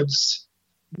words,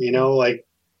 like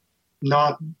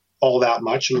not all that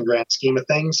much in the grand scheme of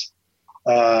things.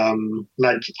 And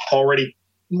I'd already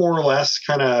more or less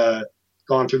kind of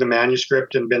gone through the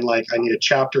manuscript and been like, I need a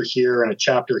chapter here and a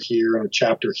chapter here and a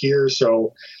chapter here.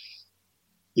 So,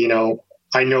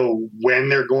 I know when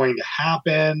they're going to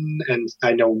happen and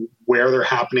I know where they're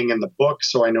happening in the book.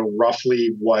 So I know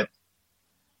roughly what,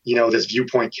 this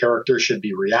viewpoint character should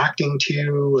be reacting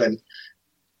to.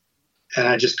 And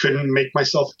I just couldn't make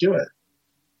myself do it.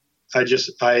 I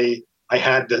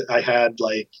had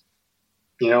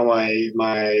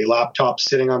my laptop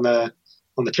sitting on the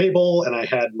table and I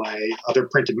had my other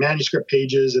printed manuscript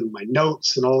pages and my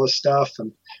notes and all this stuff.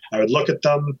 And I would look at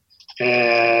them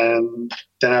and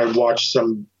then I would watch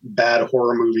some bad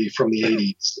horror movie from the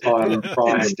 80s on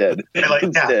Prime. Instead. It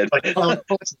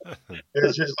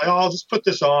was just like, I'll just put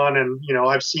this on and,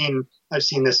 I've seen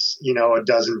this, a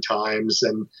dozen times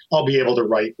and I'll be able to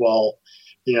write while,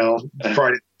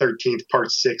 Friday the 13th,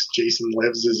 part 6, Jason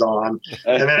Lives is on.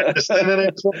 And then I just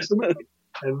watched the movie.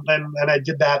 And I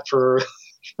did that for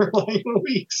like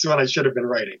weeks when I should have been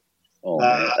writing. Oh,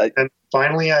 man. And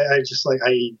finally, I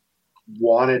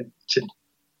wanted to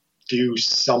do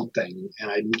something,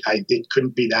 and it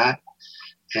couldn't be that.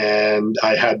 And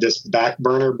I had this back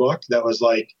burner book that was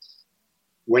like,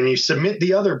 when you submit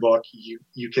the other book,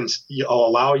 I'll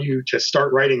allow you to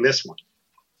start writing this one.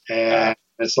 And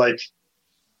it's like,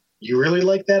 you really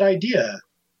like that idea.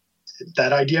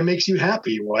 That idea makes you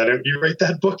happy. Why don't you write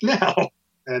that book now?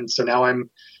 And so now I'm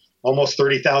almost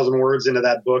 30,000 words into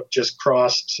that book, just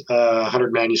crossed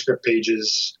 100 manuscript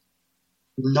pages.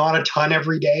 Not a ton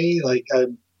every day. Like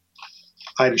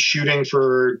I'm shooting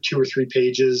for 2 or 3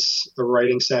 pages a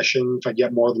writing session. If I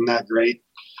get more than that, great.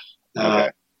 Okay.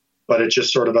 But it's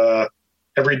just sort of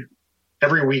every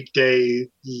weekday,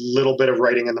 little bit of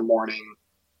writing in the morning.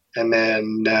 And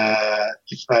then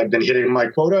if I've been hitting my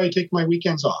quota, I take my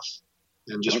weekends off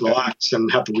and just relax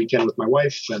and have the weekend with my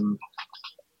wife. And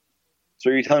so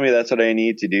you're telling me that's what I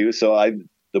need to do? So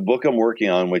the book I'm working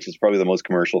on, which is probably the most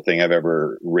commercial thing I've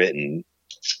ever written,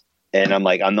 and I'm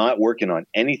like, I'm not working on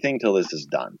anything till this is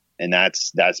done. And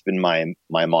that's been my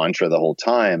mantra the whole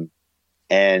time.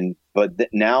 But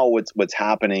now what's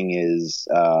happening is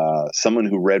someone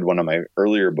who read one of my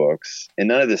earlier books, and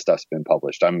none of this stuff's been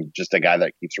published. I'm just a guy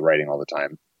that keeps writing all the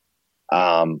time.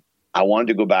 I wanted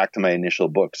to go back to my initial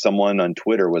book. Someone on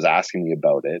Twitter was asking me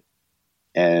about it.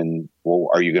 And, well,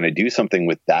 are you going to do something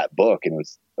with that book? And it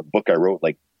was a book I wrote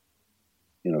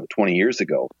 20 years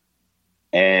ago.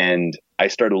 And I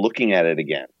started looking at it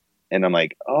again. And I'm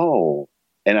like, oh.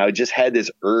 And I just had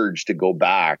this urge to go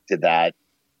back to that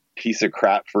piece of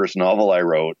crap first novel I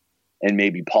wrote and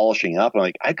maybe polishing up. I'm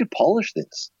like, I could polish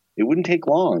this. It wouldn't take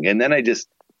long. And then I just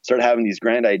started having these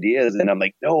grand ideas, and I'm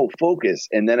like, no, focus.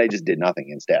 And then I just did nothing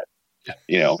instead,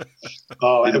 Oh,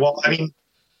 well, I mean,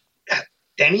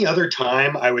 any other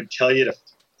time I would tell you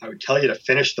to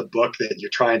finish the book that you're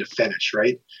trying to finish.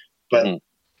 Right. But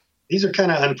these are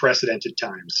kind of unprecedented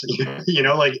times,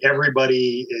 like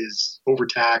everybody is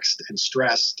overtaxed and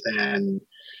stressed and,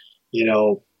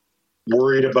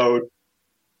 worried about,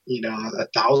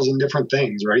 1,000 different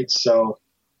things. Right. So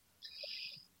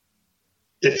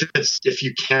if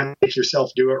you can't make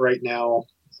yourself do it right now,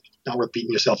 not worth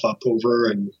beating yourself up over.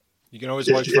 And you can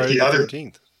always watch Friday the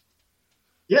 13th.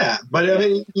 Yeah. But I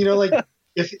mean,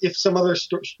 if some other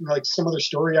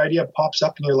story idea pops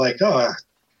up and you're like, oh,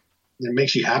 it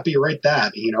makes you happy, write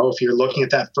that. If you're looking at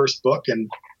that first book and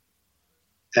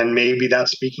maybe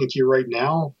that's speaking to you right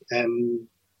now, and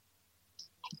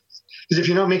because if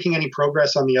you're not making any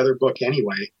progress on the other book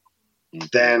anyway,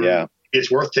 then it's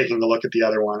worth taking a look at the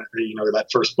other one, that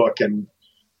first book, and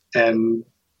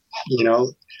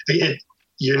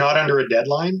you're not under a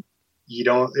deadline.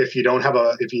 If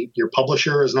your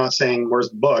publisher is not saying where's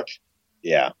the book,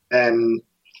 then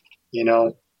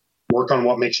work on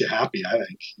what makes you happy, I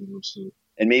think. So.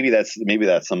 And maybe that's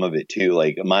some of it too.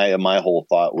 Like my whole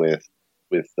thought with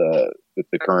the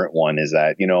current one is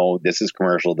that, this is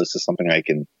commercial. This is something I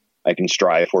can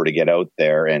strive for to get out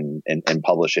there and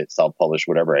publish it, self-publish,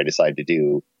 whatever I decide to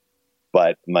do.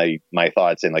 But my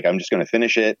thoughts in I'm just going to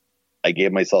finish it. I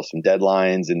gave myself some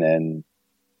deadlines, and then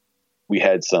we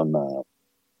had some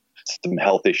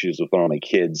health issues with one of my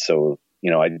kids. So,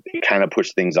 I kind of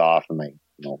pushed things off, and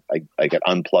I got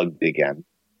unplugged again.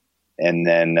 And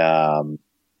then I'm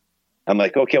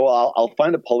like, okay, well, I'll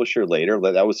find a publisher later.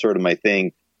 That was sort of my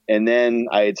thing. And then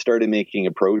I had started making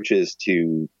approaches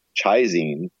to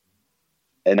Chizine.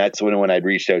 And that's when I'd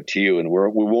reached out to you, and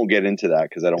we won't get into that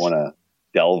because I don't want to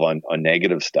delve on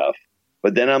negative stuff.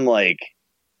 But then I'm like,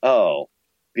 oh,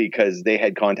 because they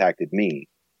had contacted me,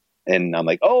 and I'm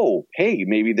like, oh, hey,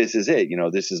 maybe this is it.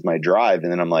 This is my drive.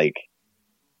 And then I'm like,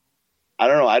 I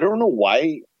don't know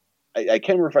why. I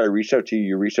can't remember if I reached out to you,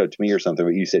 you reached out to me or something,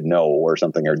 but you said no or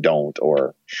something, or don't,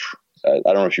 or I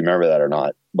don't know if you remember that or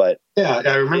not. But yeah,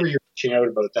 I remember you reaching out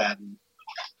about that. And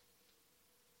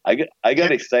I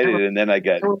got excited, and then I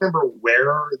don't remember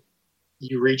where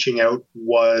you reaching out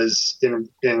was in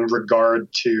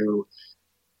regard to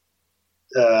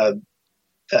that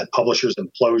publisher's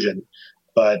implosion,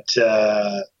 but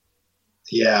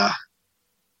yeah,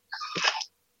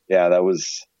 that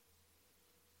was,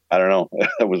 I don't know,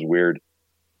 that was weird,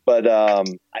 but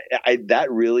I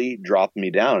that really dropped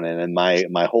me down, and then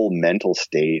my whole mental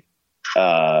state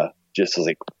just was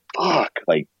like, fuck,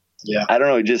 I don't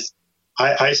know, just.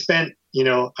 I spent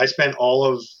all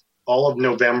of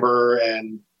November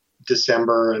and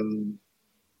December and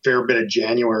fair bit of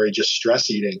January just stress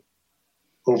eating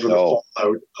over the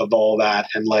fallout of all that,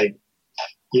 and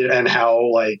and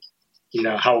how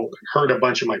how hurt a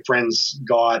bunch of my friends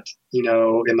got in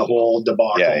the whole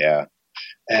debacle. Yeah.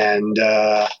 And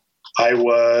I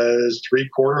was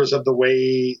 3/4 of the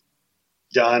way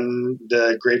done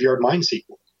the Graveyard Mine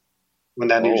sequel when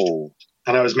that news,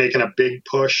 and I was making a big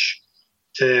push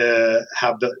to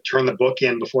turn the book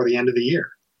in before the end of the year.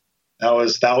 That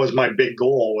was my big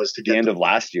goal, was to get the end of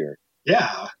last year.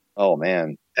 Yeah. Oh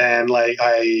man. And like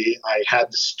I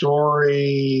had the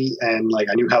story, and like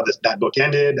I knew how that book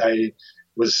ended. I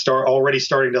was already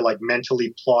starting to like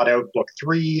mentally plot out book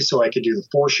 3 so I could do the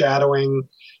foreshadowing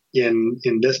in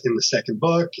the second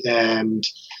book. And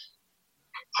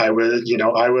I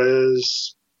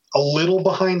was a little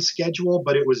behind schedule,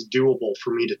 but it was doable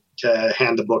for me to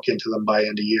hand the book into them by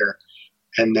end of year.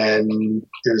 And then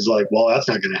it was like, well, that's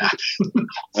not going to happen.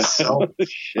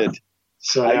 Shit.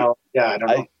 So now, I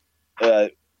don't know.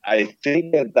 I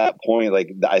think at that point, like,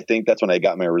 I think that's when I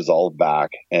got my resolve back,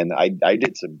 and I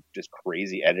did some just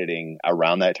crazy editing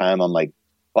around that time. I'm like,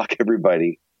 fuck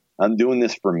everybody. I'm doing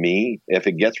this for me. If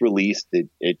it gets released,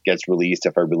 it gets released.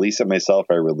 If I release it myself,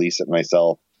 I release it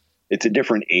myself. It's a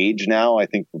different age now, I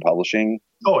think, for publishing.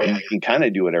 Oh, yeah. You can kind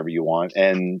of do whatever you want.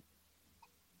 And,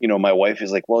 you know, my wife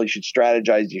is like, well, you should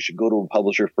strategize. You should go to a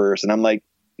publisher first. And I'm like,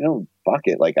 fuck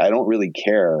it. Like, I don't really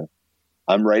care.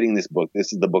 I'm writing this book.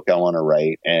 This is the book I want to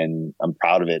write, and I'm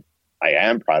proud of it. I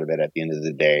am proud of it at the end of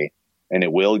the day, and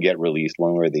it will get released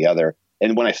one way or the other.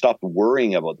 And when I stopped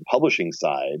worrying about the publishing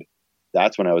side,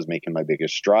 that's when I was making my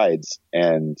biggest strides.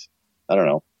 And I don't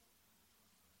know.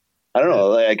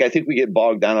 Like, I think we get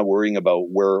bogged down on worrying about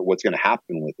what's going to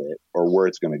happen with it or where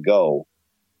it's going to go.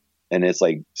 And it's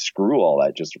like, screw all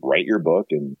that. Just write your book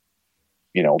and,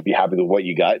 be happy with what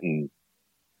you got, and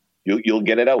you'll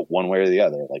get it out one way or the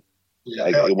other. Like,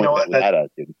 it's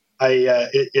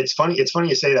funny. It's funny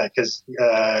you say that, because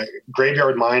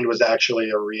Graveyard Mind was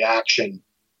actually a reaction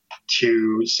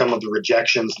to some of the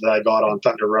rejections that I got on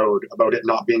Thunder Road about it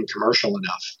not being commercial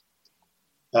enough,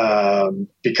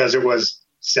 because it was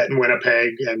set in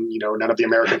Winnipeg, and none of the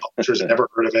American publishers had ever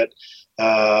heard of it.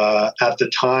 At the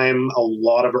time, a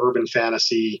lot of urban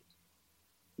fantasy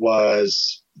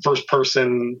was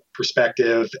first-person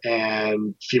perspective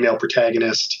and female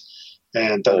protagonist.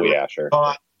 And sure.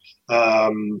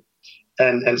 And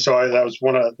so that was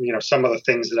one of some of the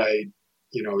things that I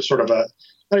sort of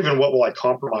not even what will I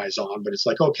compromise on, but it's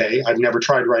like, okay, I've never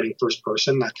tried writing first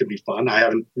person. That could be fun. I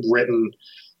haven't written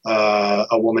a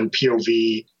woman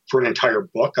POV for an entire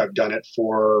book. I've done it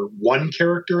for one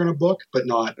character in a book, but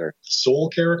not sole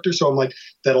character. So I'm like,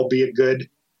 that'll be a good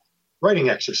writing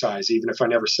exercise, even if I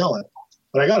never sell it.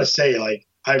 But I got to say, like,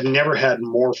 I've never had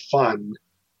more fun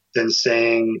than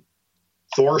saying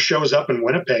Thor shows up in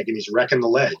Winnipeg and he's wrecking the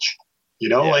ledge.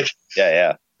 Like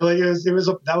it was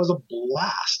a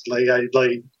blast.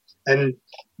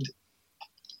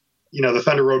 The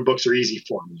Thunder Road books are easy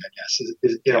for me, I guess,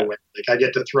 in a way. Like, I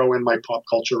get to throw in my pop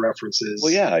culture references.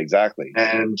 Well, yeah, exactly.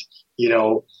 And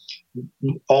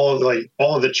all of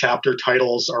the chapter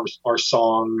titles are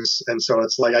songs, and so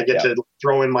it's like I get to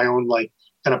throw in my own like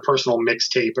kind of personal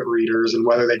mixtape at readers, and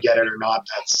whether they get it or not,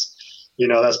 that's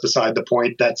beside the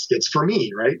point. It's for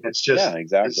me, right? It's just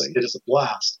exactly. It is a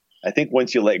blast. I think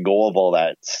once you let go of all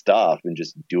that stuff and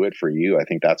just do it for you, I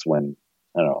think that's when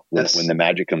when the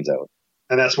magic comes out.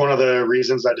 And that's one of the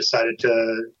reasons I decided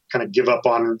to kind of give up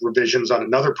on revisions on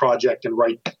another project and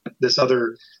write this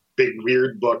other big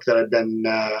weird book that I've been.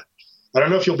 I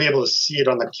don't know if you'll be able to see it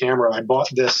on the camera. I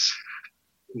bought this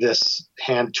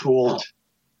hand tooled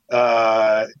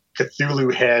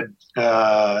Cthulhu head.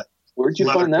 Where'd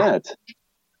you find that?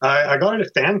 I got it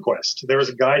at FanQuest. There was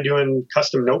a guy doing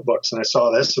custom notebooks, and I saw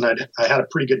this, and I had a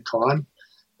pretty good con,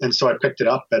 and so I picked it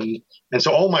up, and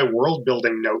so all my world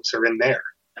building notes are in there.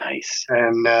 Nice.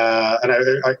 And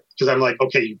because I'm like,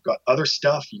 okay, you've got other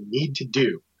stuff you need to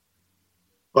do,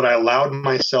 but I allowed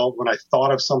myself, when I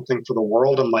thought of something for the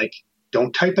world, I'm like,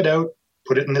 don't type it out,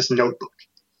 put it in this notebook.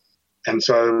 And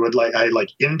so I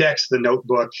index the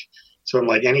notebook. So I'm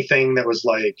like, anything that was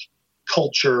like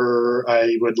culture,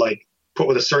 I would like put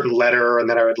with a certain letter, and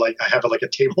then I have a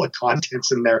table of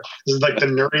contents in there. This is like the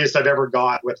nerdiest I've ever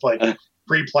got with like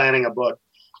pre-planning a book.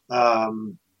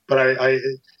 But I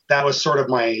that was sort of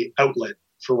my outlet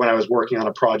for when I was working on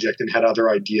a project and had other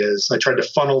ideas. I tried to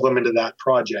funnel them into that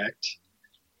project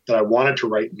that I wanted to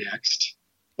write next,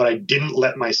 but I didn't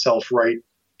let myself write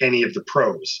any of the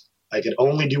prose. I could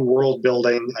only do world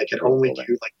building. I could only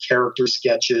do like character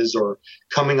sketches or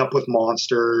coming up with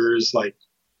monsters, like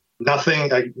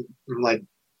nothing. I'm like,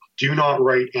 do not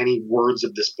write any words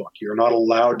of this book. You're not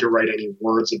allowed to write any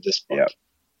words of this book.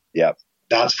 Yep.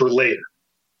 That's for later.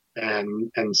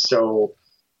 And so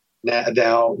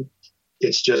now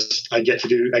it's just, I get to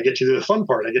do the fun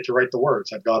part. I get to write the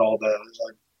words. I've got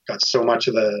so much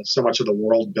of the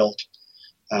world built.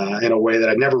 in a way that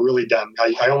I'd never really done.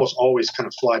 I almost always kind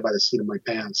of fly by the seat of my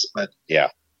pants, but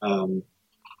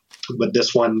but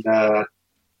this one,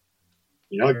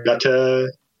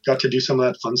 got to do some of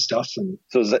that fun stuff. And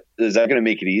so is that going to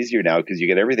make it easier now? Because you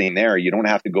get everything there. You don't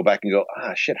have to go back and go,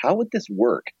 shit, how would this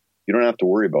work? You don't have to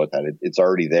worry about that. It's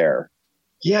already there.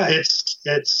 Yeah,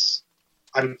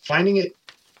 I'm finding it.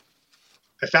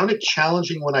 I found it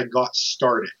challenging when I got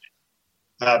started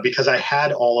because I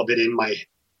had all of it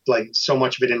so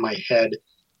much of it in my head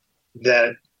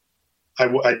that I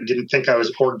didn't think I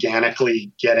was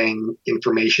organically getting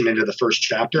information into the first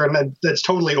chapter. And that's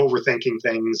totally overthinking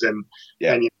things. And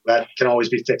that can always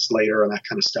be fixed later and that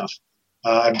kind of stuff.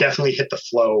 I've definitely hit the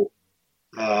flow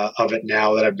of it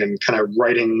now that I've been kind of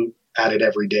writing at it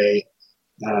every day.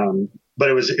 But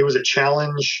it was a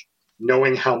challenge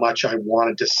knowing how much I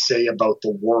wanted to say about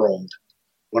the world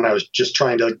when I was just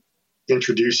trying to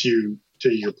introduce you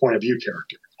to your point of view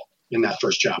character in that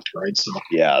first chapter, right? So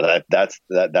that's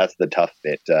the tough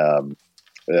bit.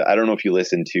 I don't know if you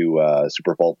listen to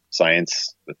Super Fault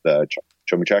Science with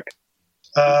Chomachek.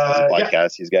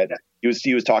 Podcast he's got.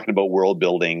 He was talking about world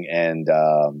building and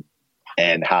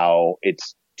how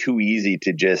it's too easy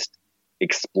to just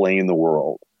explain the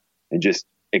world and just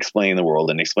explain the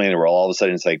world. All of a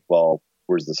sudden, it's like, well,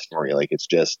 where's the story? Like it's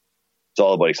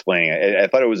all about explaining it. I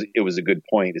thought it was a good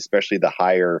point, especially the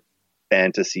higher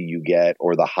fantasy you get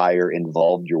or the higher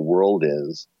involved your world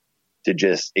is, to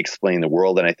just explain the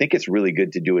world. And I think it's really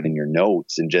good to do it in your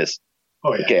notes and just,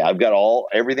 okay, I've got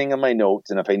everything in my notes,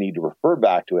 and if I need to refer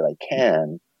back to it, I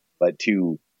can, but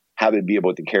to have it be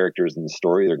about the characters and the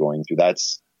story they're going through,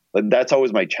 that's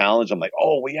always my challenge. I'm like,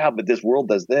 but this world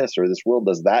does this or this world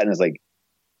does that. And it's like,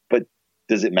 but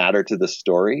does it matter to the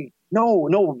story? No,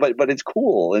 but it's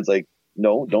cool. It's like,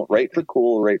 no, don't write for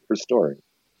cool, write for story.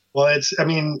 Well,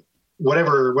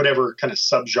 whatever kind of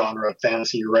subgenre of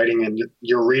fantasy you're writing, and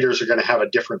your readers are going to have a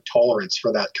different tolerance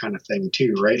for that kind of thing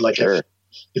too, right? Like sure.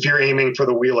 If you're aiming for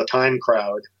the Wheel of Time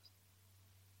crowd,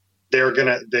 they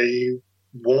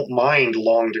won't mind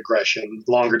longer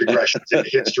digressions in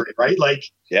history, right? Like,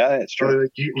 yeah, it's true.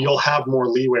 You'll have more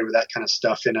leeway with that kind of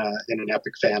stuff in an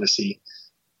epic fantasy,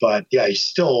 but yeah, you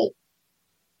still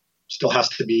has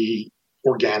to be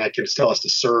organic and it still has to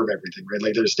serve everything, right?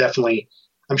 Like there's definitely,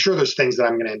 I'm sure there's things that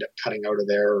I'm going to end up cutting out of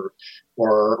there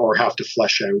or have to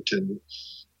flesh out. And,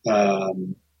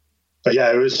 but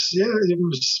yeah, it was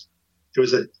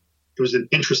an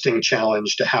interesting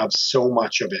challenge to have so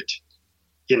much of it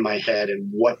in my head.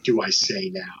 And what do I say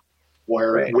now?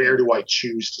 Where do I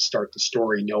choose to start the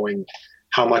story, knowing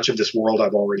how much of this world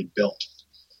I've already built?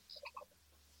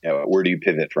 Yeah. Where do you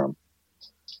pivot from?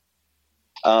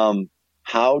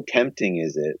 How tempting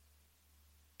is it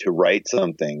to write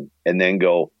something and then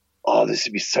go, this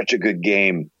would be such a good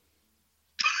game?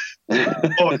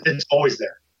 It's always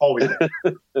there. Always there.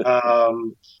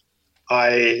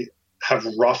 I have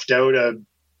roughed out a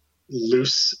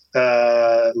loose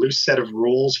set of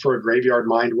rules for a Graveyard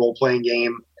Mind role-playing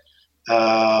game.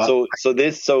 So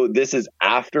this is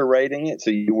after writing it?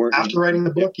 So you weren't after writing the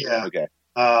book? Yeah. Okay.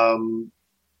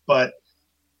 But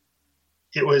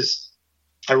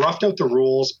I roughed out the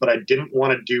rules, but I didn't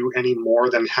want to do any more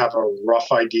than have a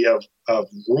rough idea of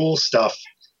rule stuff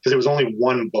because it was only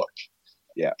one book.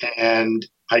 Yeah. And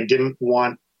I didn't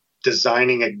want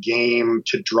designing a game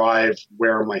to drive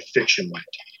where my fiction went.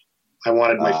 I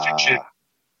wanted my fiction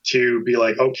to be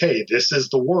like, okay, this is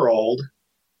the world.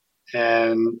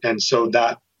 And so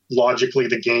that logically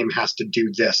the game has to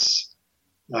do this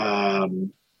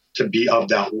to be of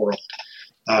that world.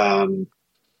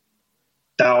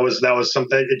 That was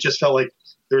something. It just felt like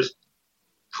there's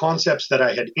concepts that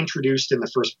I had introduced in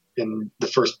the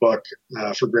first book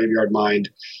for Graveyard Mind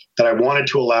that I wanted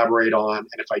to elaborate on,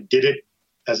 and if I did it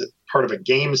as a part of a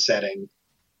game setting,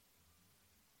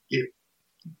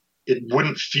 it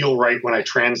wouldn't feel right when I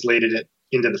translated it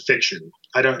into the fiction.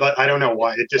 I don't know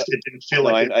why. It didn't feel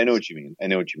like. I know what you mean.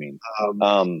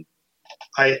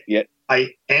 I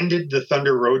ended the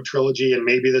Thunder Road trilogy, and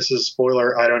maybe this is a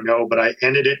spoiler, I don't know, but I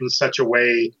ended it in such a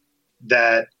way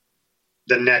that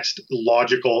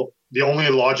the only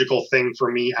logical thing for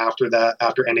me after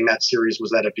ending that series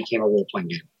was that it became a role-playing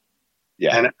game.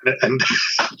 Yeah. And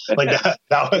like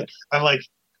that was, I'm like,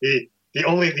 the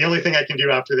only thing I can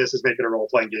do after this is make it a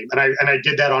role-playing game. And I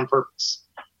did that on purpose.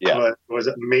 Yeah. Was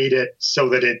made it so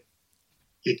that it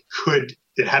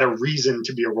had a reason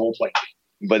to be a role-playing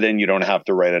game. But then you don't have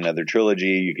to write another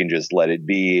trilogy. You can just let it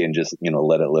be and just,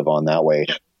 let it live on that way.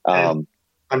 I'm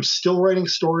still writing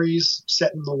stories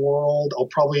set in the world.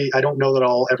 I don't know that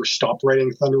I'll ever stop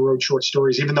writing Thunder Road short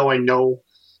stories, even though I know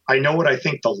I know what I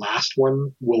think the last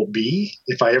one will be.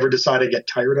 If I ever decide I get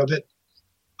tired of it,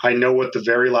 I know what the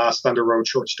very last Thunder Road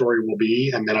short story will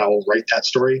be, and then I will write that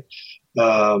story.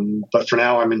 But for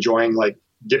now, I'm enjoying like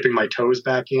dipping my toes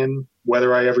back in,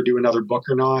 whether I ever do another book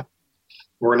or not,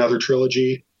 or another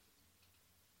trilogy.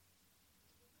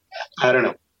 I don't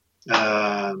know.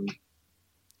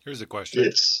 Here's a question.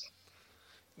 It's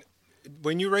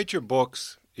when you write your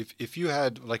books, if you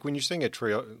had, like when you're saying a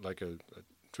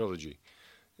trilogy,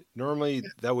 normally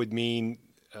that would mean,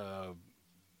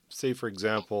 say for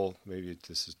example, maybe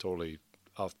this is totally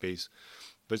off base,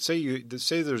 but say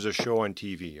there's a show on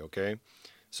TV, okay?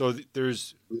 So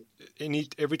there's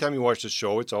every time you watch the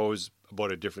show, it's always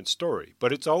about a different story,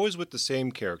 but it's always with the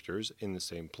same characters in the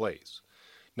same place.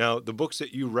 Now, the books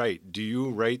that you write, do you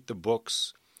write the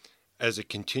books as a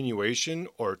continuation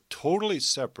or totally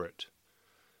separate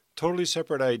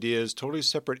ideas, totally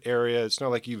separate area? It's not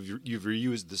like you've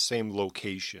reused the same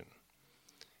location.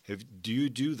 Do you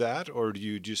do that, or do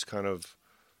you just kind of,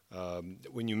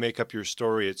 when you make up your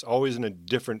story, it's always in a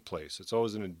different place? It's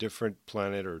always in a different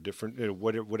planet or different,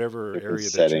 whatever different area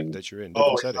setting. that you're in.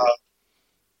 Different setting.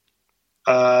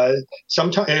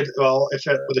 Sometimes,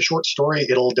 with a short story,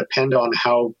 it'll depend on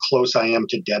how close I am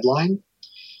to deadline.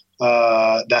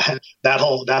 That'll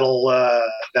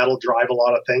drive a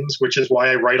lot of things, which is why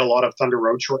I write a lot of Thunder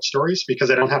Road short stories,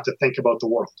 because I don't have to think about the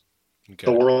world. Okay.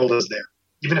 The world is there.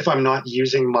 Even if I'm not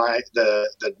using the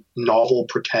novel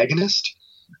protagonist,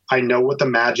 I know what the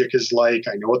magic is like.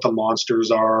 I know what the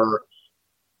monsters are.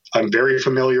 I'm very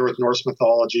familiar with Norse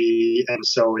mythology, and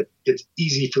so it's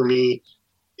easy for me,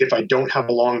 if I don't have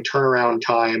a long turnaround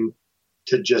time,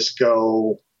 to just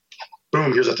go,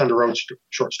 boom, here's a Thunder Road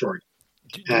short story.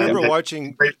 Do you remember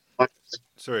watching?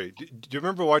 Sorry, do you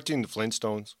remember watching the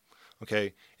Flintstones?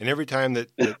 Okay, and every time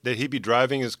that he'd be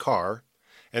driving his car,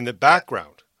 and the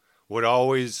background would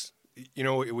always,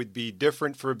 it would be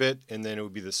different for a bit, and then it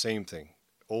would be the same thing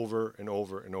over and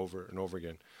over and over and over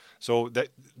again. So that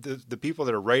the people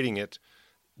that are writing it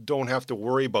don't have to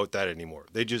worry about that anymore.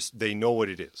 They know what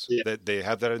it is. Yeah. That they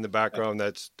have that in the background.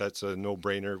 That's a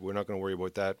no-brainer. We're not going to worry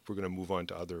about that. We're going to move on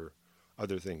to other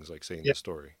things, like saying the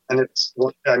story. And it's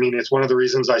one of the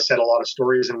reasons I set a lot of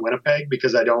stories in Winnipeg,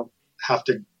 because I don't have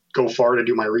to go far to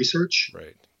do my research.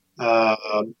 Right.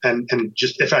 And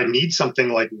just if I need something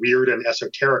like weird and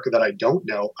esoteric that I don't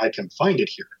know, I can find it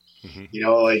here. Mm-hmm.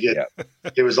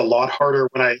 It was a lot harder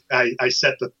when I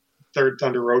set the third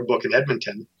Thunder Road book in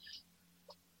Edmonton.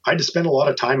 I had to spend a lot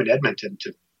of time in Edmonton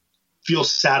to feel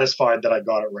satisfied that I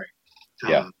got it right.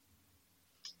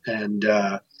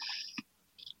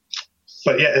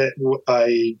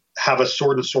 I have a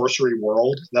sword and sorcery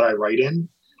world that I write in.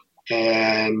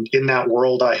 And in that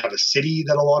world, I have a city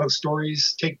that a lot of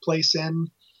stories take place in.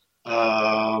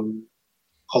 A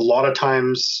lot of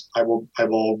times I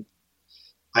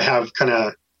have kind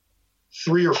of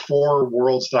 3 or 4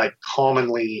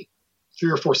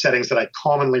 settings that I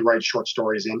commonly write short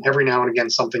stories in. Every now and again,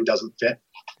 something doesn't fit.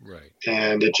 Right.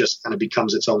 And it just kind of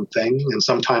becomes its own thing. And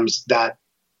sometimes that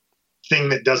thing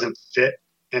that doesn't fit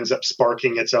ends up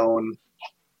sparking its own,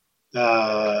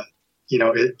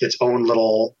 its own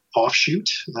little offshoot.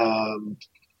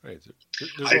 Right.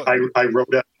 I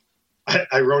wrote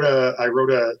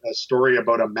a story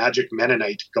about a magic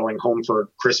Mennonite going home for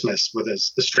Christmas with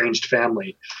his estranged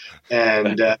family,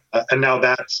 and now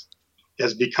that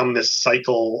has become this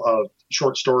cycle of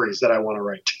short stories that I want to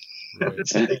write. Right.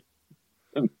 It's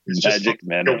magic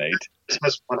Mennonite.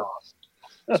 Christmas one-off.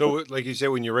 So, like you said,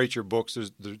 when you write your books,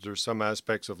 there's some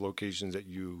aspects of locations that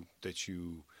you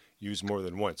use more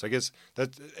than once. I guess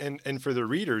that, and for the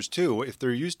readers too, if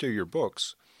they're used to your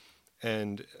books,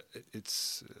 and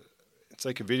it's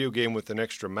like a video game with an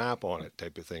extra map on it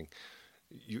type of thing.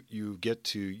 You get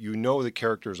to the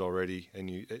characters already, and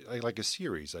you like a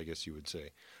series, I guess you would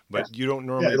say. But you don't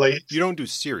normally you don't do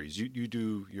series. You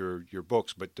do your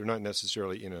books, but they're not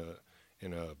necessarily in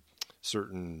a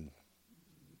certain,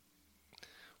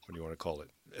 what do you want to call it,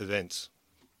 events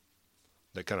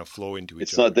that kind of flow into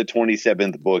each other. It's not the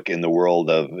 27th book in the world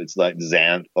of, it's like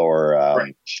Xanth or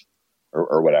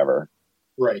whatever.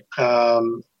 Right.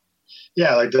 The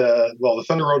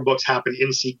Thunder Road books happen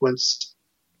in sequence,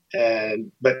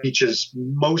 but each is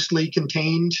mostly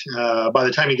contained. By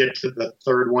the time you get to the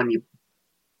third one, you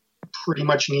pretty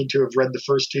much need to have read the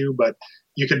first 2, but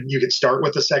you could start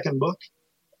with the second book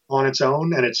on its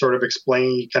own, and it sort of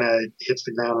kind of hits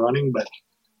the ground running. But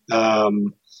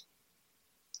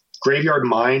Graveyard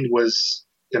Mind was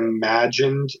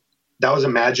imagined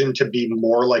to be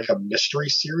more like a mystery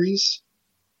series.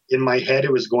 In my head,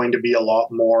 it was going to be a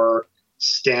lot more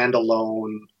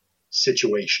standalone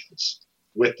situations.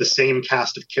 with the same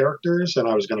cast of characters, and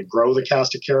I was going to grow the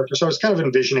cast of characters. So I was kind of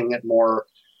envisioning it more,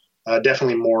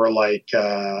 definitely more like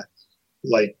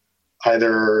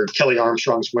either Kelly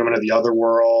Armstrong's Women of the Other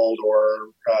World or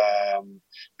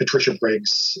Patricia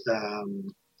Briggs'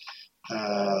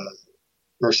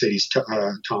 Mercedes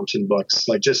Thompson books,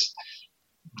 like just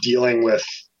dealing with,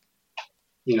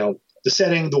 the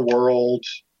setting, the world,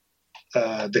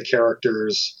 the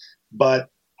characters, but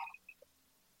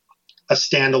a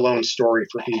standalone story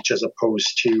for each as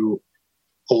opposed to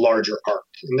a larger arc.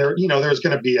 And there's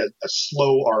going to be a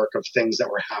slow arc of things that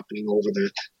were happening over the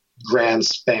grand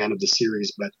span of the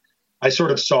series, but I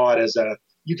sort of saw it as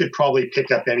you could probably pick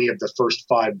up any of the first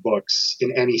 5 books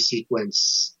in any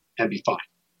sequence and be fine.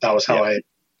 That was how I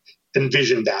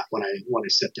envisioned that when I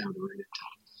sat down to write it.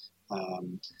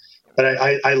 But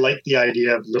I like the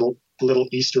idea of little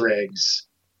Easter eggs,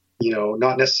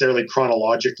 not necessarily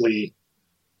chronologically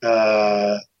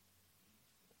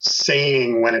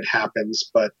saying when it happens,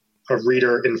 but a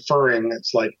reader inferring.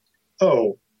 It's like,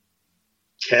 oh,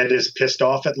 Ted is pissed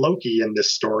off at Loki in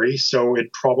this story, so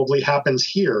it probably happens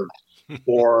here.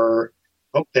 Or,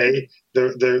 okay,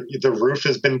 the roof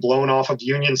has been blown off of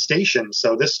Union Station,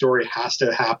 so this story has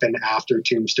to happen after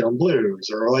Tombstone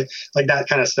Blues, or like that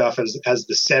kind of stuff. As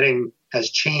the setting has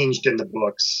changed in the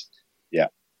books,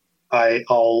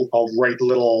 I'll write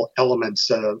little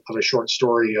elements of a short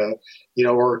story,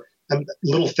 or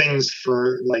little things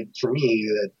for me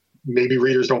that maybe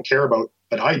readers don't care about,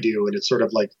 but I do, and it's sort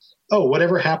of like, oh,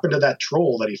 whatever happened to that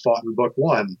troll that he fought in book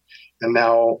 1, and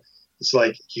now it's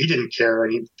like he didn't care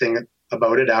anything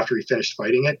about it after he finished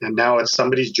fighting it, and now it's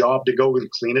somebody's job to go and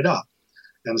clean it up.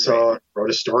 And so I wrote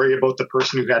a story about the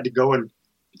person who had to go and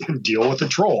deal with the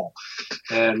troll.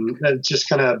 And it's just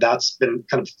that's been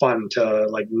kind of fun to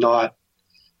not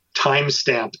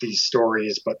timestamp these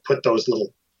stories, but put those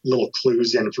little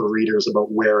clues in for readers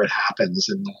about where it happens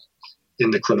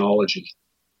in the chronology.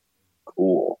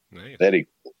 Cool. Nice. Very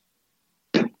cool.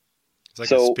 It's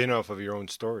like a spin-off of your own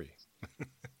story.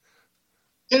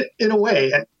 In a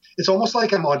way, and it's almost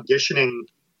like I'm auditioning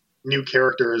new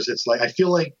characters. It's like I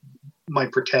feel like my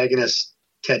protagonist,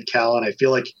 Ted Callan. I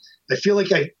feel like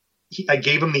I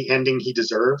gave him the ending he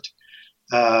deserved,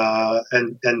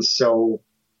 and so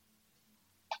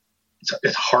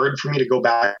it's hard for me to go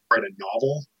back and write a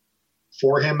novel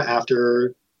for him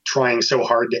after trying so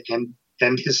hard to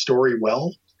end his story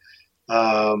well.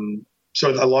 So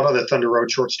a lot of the Thunder Road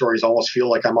short stories almost feel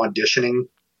like I'm auditioning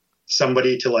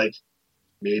somebody to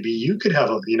maybe you could have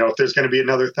if there's going to be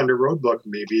another Thunder Road book,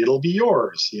 maybe it'll be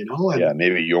yours, and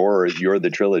maybe you're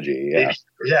the trilogy.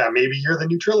 Maybe you're the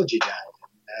new trilogy guy.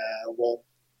 Well,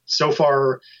 so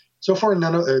far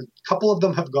a couple of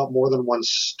them have got more than one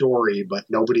story, but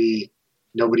nobody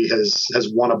has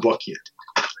won a book yet.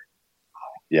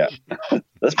 Yeah.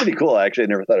 That's pretty cool. Actually, I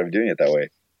never thought of doing it that way.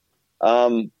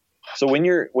 So when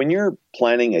you're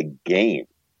planning a game,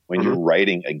 when you're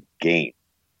writing a game,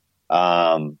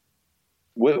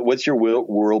 what's your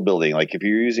world building? Like if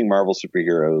you're using Marvel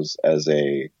superheroes as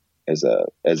a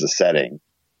setting,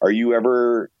 did you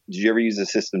ever use a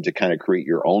system to kind of create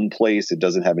your own place? It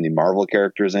doesn't have any Marvel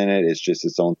characters in it. It's just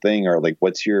its own thing. Or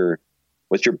what's your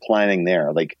planning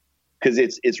there? Cause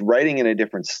it's writing in a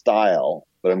different style,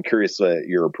 but I'm curious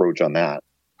your approach on that.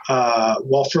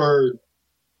 Well, for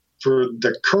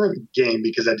the current game,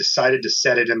 because I decided to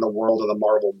set it in the world of the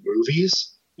Marvel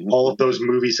movies, all of those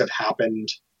movies have happened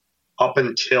up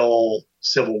until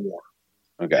Civil War.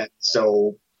 Okay. And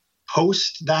so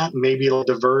post that, maybe it'll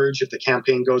diverge if the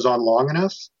campaign goes on long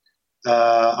enough.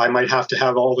 I might have to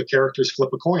have all the characters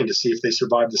flip a coin to see if they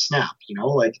survive the snap,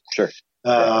 Sure.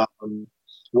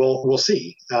 We'll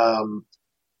see.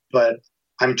 But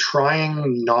I'm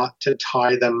trying not to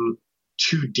tie them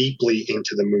too deeply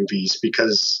into the movies,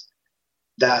 because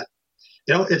that,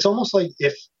 it's almost like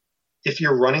if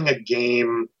you're running a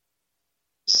game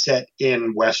set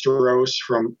in Westeros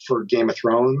for Game of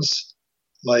Thrones,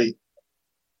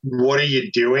 what are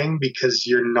you doing? Because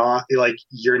you're not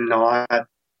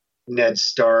Ned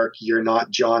Stark, you're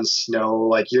not Jon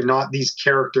Snow, you're not these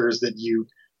characters that you,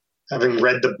 having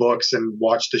read the books and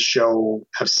watched the show,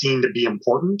 have seen to be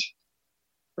important.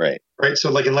 Right.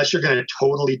 So unless you're going to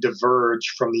totally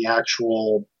diverge from the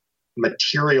actual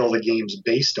material the game's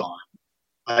based on,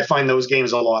 I find those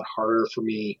games a lot harder for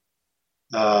me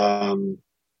to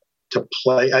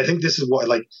play. I think this is what,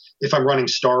 if I'm running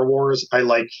Star Wars, I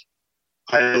like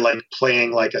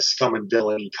playing a scum and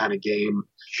villainy kind of game.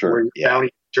 Sure. Where you're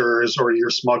bounty hunters or you're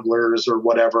smugglers or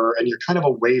whatever, and you're kind of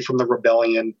away from the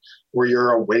rebellion, or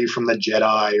you're away from the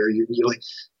Jedi, or you're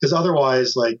because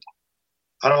otherwise,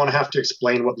 I don't want to have to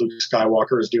explain what Luke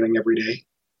Skywalker is doing every day.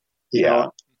 You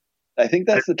know? I think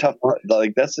that's the tough part.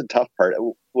 Like, that's the tough part.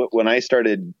 When I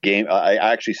started I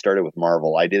actually started with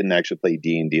Marvel. I didn't actually play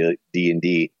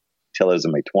D&D till I was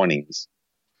in my 20s.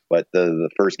 But the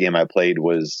first game I played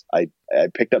was I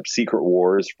picked up Secret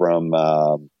Wars from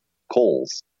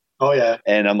Kohl's. Oh yeah.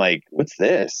 And I'm like, what's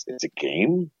this? It's a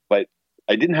game, but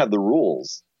I didn't have the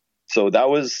rules. So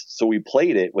we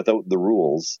played it without the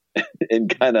rules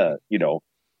and kind of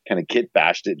kit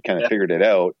bashed it, kind of figured it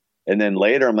out. And then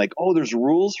later I'm like, oh, there's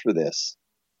rules for this.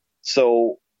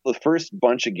 So the first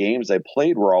bunch of games I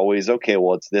played were always, okay,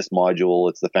 well, it's this module,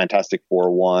 it's the Fantastic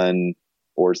Four one,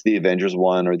 or it's the Avengers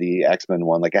one, or the X-Men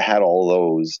one. Like, I had all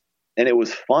those, and it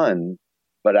was fun.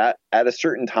 But at a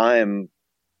certain time,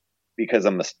 because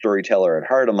I'm a storyteller at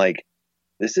heart, I'm like,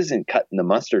 this isn't cutting the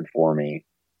mustard for me.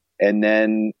 And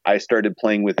then I started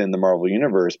playing within the Marvel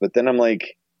Universe. But then I'm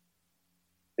like,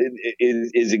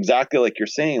 it is exactly like you're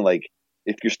saying. Like,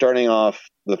 if you're starting off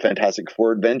the Fantastic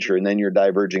Four adventure and then you're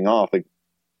diverging off, like,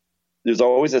 there's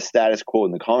always a status quo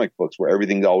in the comic books where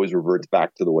everything always reverts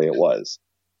back to the way it was.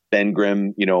 Ben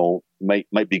Grimm,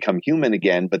 might become human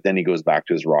again, but then he goes back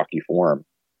to his rocky form.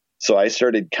 So I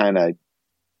started kind of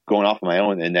going off on my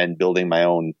own and then building my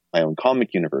own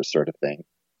comic universe sort of thing.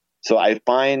 So I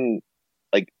find,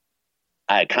 like,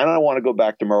 I kind of want to go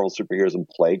back to Marvel superheroes and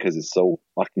play because it's so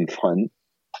fucking fun.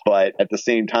 But at the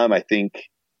same time, I think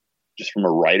just from a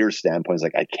writer's standpoint, it's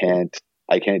like,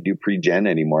 I can't do pre-gen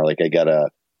anymore. Like, I gotta,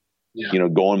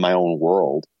 go in my own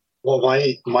world. Well,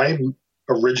 my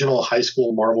original high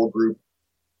school Marvel group,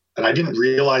 and I didn't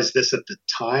realize this at the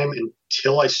time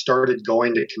until I started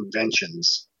going to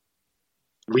conventions.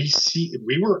 We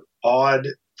were odd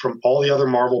from all the other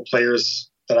Marvel players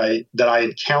that I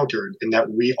encountered in that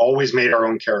we always made our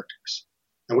own characters.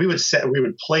 And we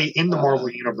would play in the Marvel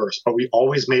universe, but we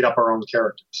always made up our own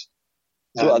characters.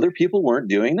 So other people weren't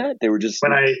doing that? They were just...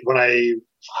 When I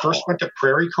first went to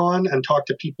PrairieCon and talked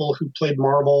to people who played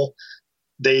Marvel,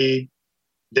 they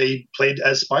played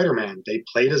as Spider-Man. They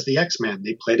played as the X-Men.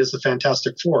 They played as the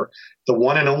Fantastic Four. The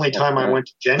one and only time I went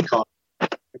to Gen Con,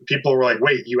 people were like,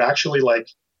 wait, you actually, like,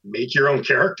 make your own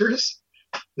characters?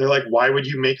 They're like, why would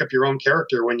you make up your own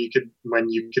character when you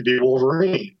could be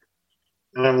Wolverine?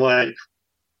 And I'm like,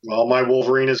 well, my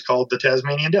Wolverine is called the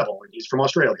Tasmanian Devil, and he's from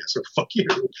Australia, so fuck you.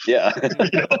 Yeah.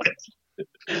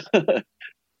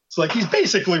 It's like, he's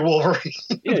basically Wolverine.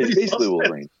 Yeah, he's basically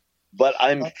Wolverine. But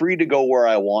I'm free to go where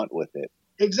I want with it.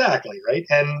 Exactly, right?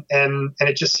 And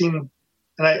it just seemed,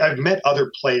 and I've met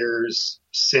other players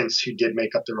since who did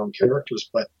make up their own characters,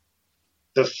 but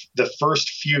the first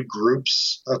few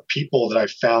groups of people that I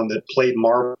found that played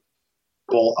Marvel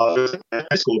other than my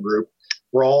high school group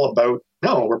were all about,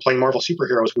 no, we're playing Marvel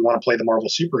superheroes. We want to play the Marvel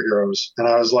superheroes. And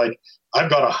I was like, I've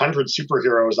got 100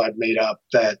 superheroes I've made up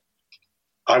that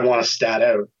I want to stat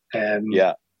out. And,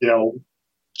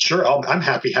 sure, I'm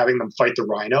happy having them fight the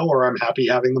Rhino, or I'm happy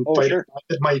having them fight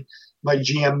that my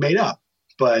GM made up.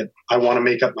 But I want to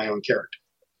make up my own character.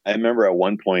 I remember at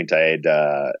one point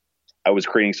I was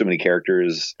creating so many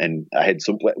characters, and I had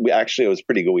it was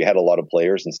pretty good. We had a lot of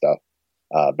players and stuff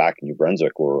back in New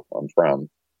Brunswick, where I'm from,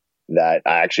 that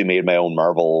I actually made my own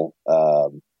Marvel,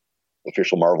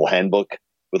 official Marvel handbook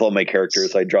with all my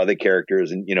characters. I draw the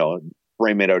characters and,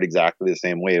 frame it out exactly the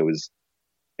same way.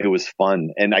 It was fun.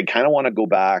 And I kind of want to go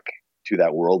back to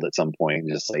that world at some point,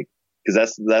 just like,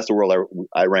 because that's the world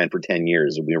I ran for 10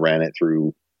 years. We ran it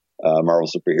through Marvel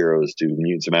Superheroes to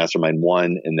Mutants of Mastermind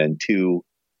 1 and then 2.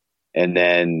 And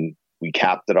then we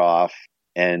capped it off.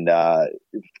 And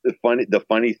the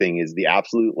funny thing is, the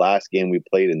absolute last game we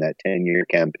played in that 10-year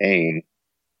campaign,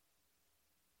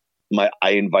 I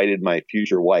invited my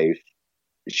future wife.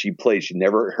 She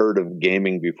never heard of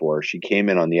gaming before. She came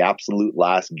in on the absolute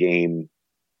last game.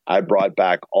 I brought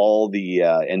back all the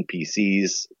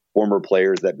NPCs, former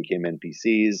players that became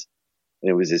NPCs. And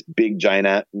it was this big,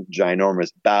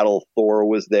 ginormous battle. Thor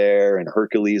was there and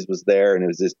Hercules was there. And it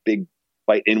was this big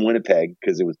fight in Winnipeg,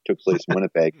 because it took place in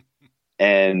Winnipeg.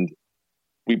 And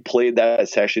we played that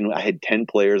session. I had 10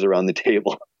 players around the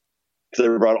table because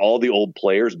I brought all the old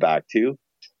players back too.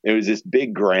 It was this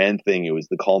big grand thing. It was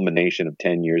the culmination of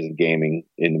 10 years of gaming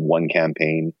in one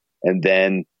campaign. And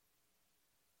then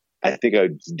I think I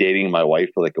was dating my wife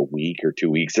for like a week or 2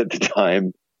 weeks at the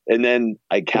time. And then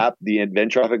I capped the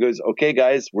adventure off. It goes, okay,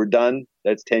 guys, we're done.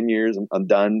 That's 10 years. I'm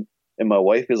done. And my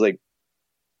wife is like,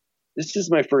 this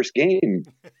is my first game,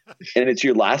 and it's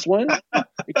your last one?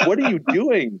 Like, what are you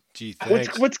doing? Gee,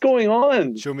 thanks. What's going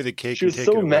on? Show me the cake. She was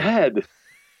so mad.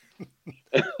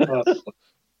 I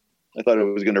thought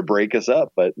it was going to break us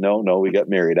up, but no, we got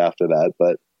married after that.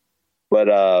 But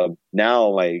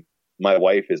now my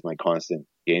wife is my constant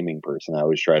gaming person. I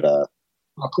always try to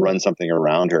Cool. run something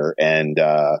around her. And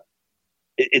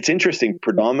it's interesting,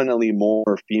 predominantly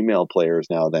more female players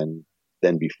now than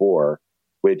before,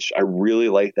 which I really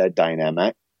like that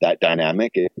dynamic.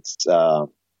 It's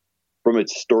from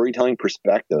its storytelling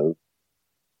perspective,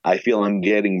 I feel I'm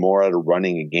getting more out of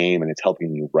running a game, and it's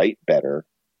helping me write better,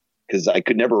 because I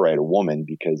could never write a woman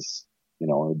because,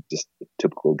 I'm just a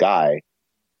typical guy.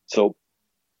 So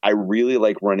I really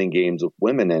like running games with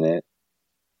women in it,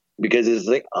 because it's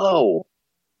like, oh,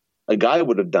 a guy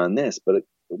would have done this, but a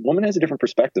woman has a different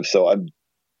perspective. So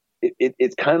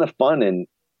it's kind of fun. And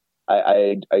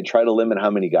I try to limit how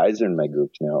many guys are in my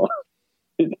groups now.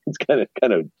 It's kind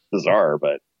of bizarre,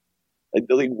 but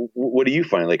like, what do you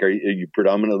find? Like, are you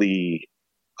predominantly?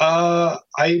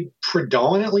 I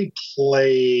predominantly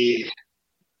play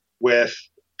with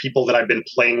people that I've been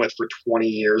playing with for 20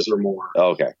 years or more. Oh,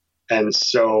 okay. And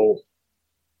so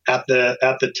at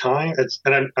the time,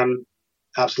 I'm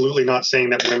absolutely not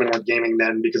saying that women weren't gaming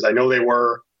then, because I know they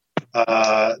were.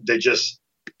 I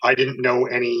didn't know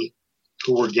any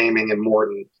who were gaming in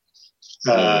Morden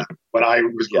when I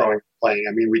was growing up playing.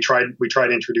 I mean, we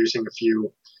tried introducing a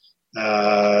few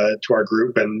to our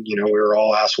group, and we were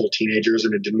all asshole teenagers,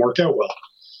 and it didn't work out well.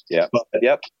 Yeah. But,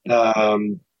 yep.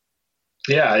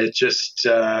 Yeah, it's just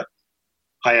I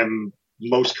am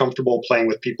most comfortable playing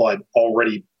with people I've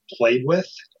already played with,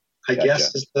 I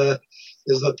guess is the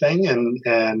thing.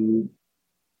 And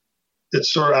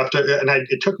it's sort of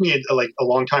it took me a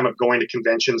long time of going to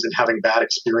conventions and having bad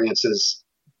experiences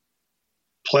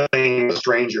playing with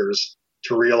strangers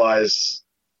to realize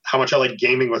how much I like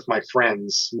gaming with my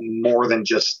friends more than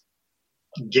just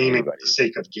gaming for the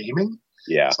sake of gaming.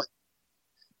 Yeah.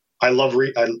 I love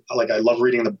reading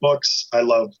the books. I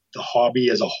love the hobby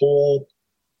as a whole,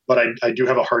 but I do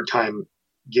have a hard time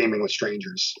gaming with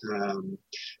strangers.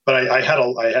 But I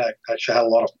actually had a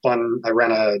lot of fun. I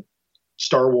ran a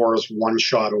Star Wars one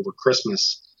shot over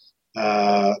Christmas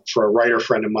for a writer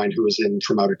friend of mine who was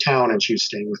from out of town, and she was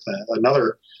staying with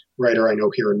another writer I know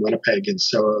here in Winnipeg. And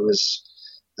so it was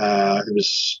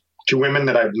two women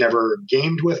that I've never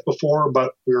gamed with before,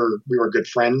 but we were good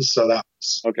friends. So that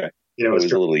was okay. It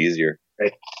was a little easier.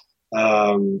 Right.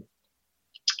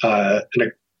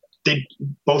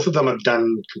 Both of them have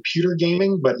done computer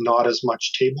gaming, but not as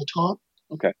much tabletop.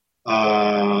 Okay.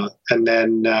 And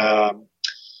then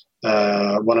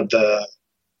one of the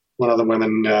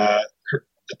women at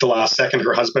the last second,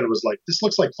 her husband was like, "This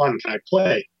looks like fun. Can I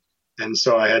play?" And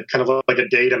so I had kind of like a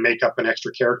day to make up an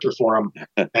extra character for him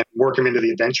and work him into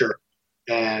the adventure.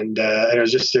 And it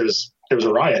was a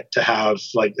riot to have.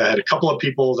 Like, I had a couple of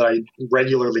people that I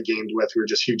regularly gamed with who were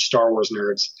just huge Star Wars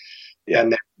nerds. Yeah.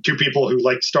 And then two people who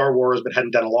liked Star Wars but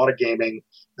hadn't done a lot of gaming.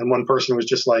 And one person was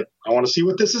just like, "I want to see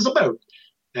what this is about."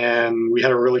 And we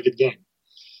had a really good game.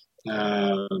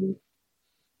 Yeah,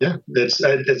 it's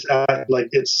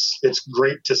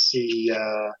great to see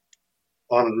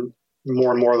on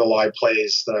more and more of the live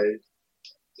plays that I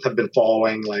have been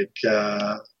following, like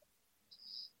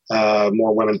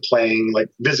more women playing, like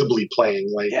visibly playing,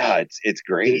 like it's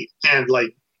great. And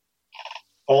like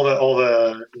all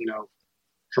the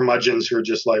curmudgeons who are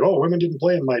just like, "Oh, women didn't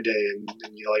play in my day," and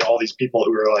like all these people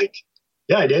who are like,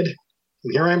 "Yeah, I did,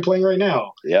 and here I am playing right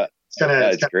now." Yeah,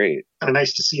 it's great. Kind of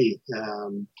nice to see.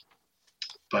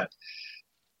 But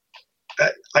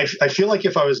I feel like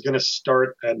if I was going to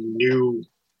start a new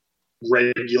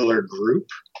regular group,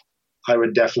 I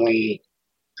would definitely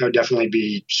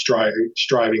be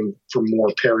striving for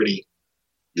more parity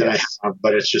than I have.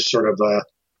 But it's just sort of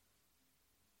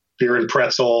beer and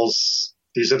pretzels.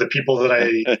 These are the people that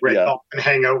I and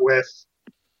hang out with.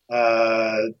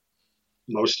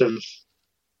 Most of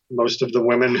the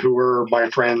women who were my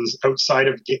friends outside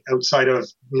of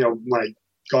when I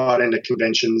got into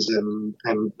conventions and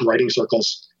writing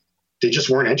circles, they just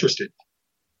weren't interested.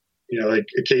 Like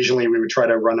occasionally we would try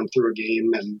to run them through a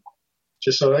game, and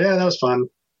just that was fun.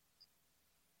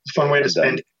 It's a fun way to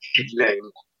spend the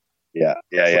evening. Yeah,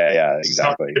 exactly. It's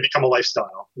not going to become a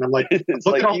lifestyle. And I'm like, it's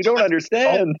like, you don't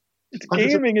understand. It's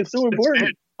gaming. It's so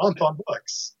important. On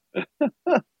books.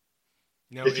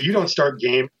 Now, if you don't start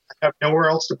game, I have nowhere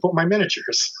else to put my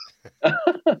miniatures.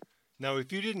 Now,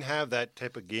 if you didn't have that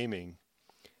type of gaming,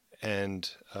 and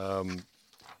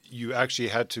you actually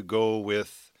had to go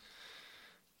with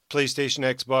PlayStation,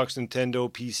 Xbox, Nintendo,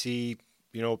 PC,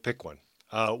 pick one.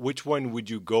 Which one would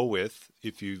you go with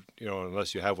if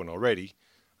unless you have one already?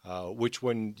 Which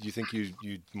one do you think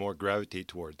you'd more gravitate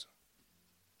towards?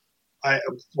 I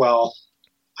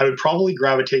would probably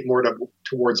gravitate more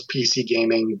towards PC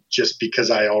gaming, just because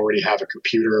I already have a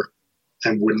computer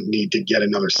and wouldn't need to get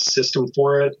another system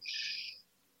for it.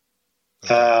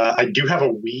 I do have a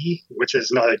Wii, which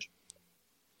is not.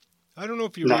 I don't know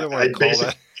if you really want to call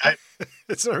that.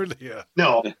 It's not really.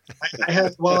 No, I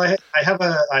have. Well, I have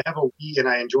a Wii, and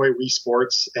I enjoy Wii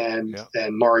Sports and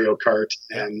Mario Kart.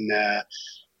 Yeah. And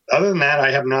other than that,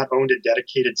 I have not owned a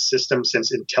dedicated system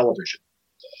since Intellivision.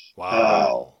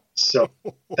 Wow. So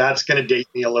that's going to date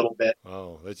me a little bit.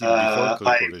 Oh, that's even before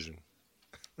ColecoVision.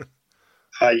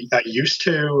 I used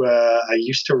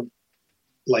to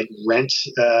like rent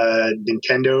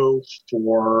Nintendo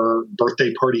for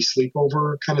birthday party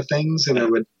sleepover kind of things, and I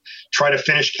would try to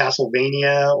finish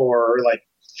Castlevania or like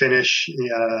finish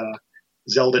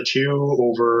Zelda 2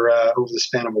 over the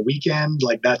span of a weekend,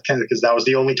 like that kind of, because that was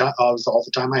the only time, all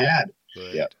the time I had.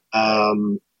 Right. Yeah.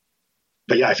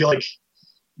 But yeah, I feel like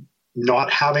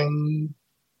not having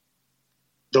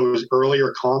those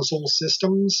earlier console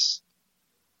systems,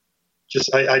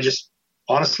 I just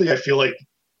honestly, I feel like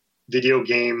video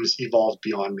games evolved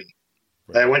beyond me.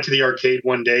 Right. I went to the arcade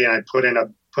one day and I put in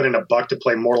a buck to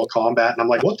play Mortal Kombat, and I'm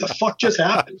like, what the fuck just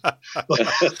happened?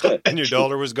 And your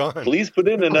dollar was gone. Please put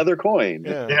in another coin.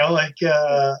 Yeah. You know, like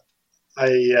a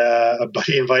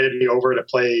buddy invited me over to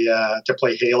play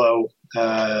Halo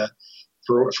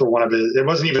for one of his. It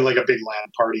wasn't even like a big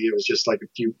LAN party. It was just like a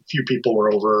few people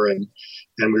were over, and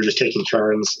we were just taking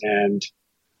turns. And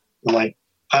I'm like,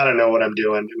 I don't know what I'm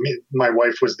doing. My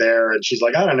wife was there, and she's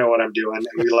like, I don't know what I'm doing.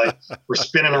 And we're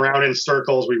spinning around in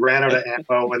circles. We ran out of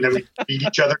ammo, and then we beat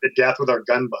each other to death with our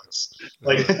gun butts.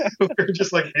 Like we're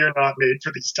just like, you're not made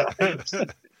for these times.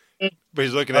 But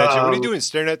he's looking at you. What are you doing?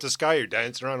 Staring at the sky? You're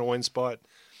dancing around in one spot.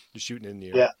 You're shooting in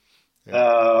the air.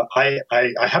 Yeah. I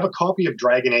have a copy of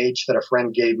Dragon Age that a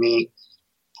friend gave me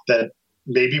that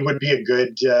maybe would be a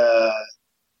good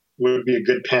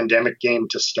pandemic game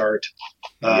to start.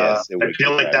 Yes, I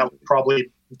feel like that would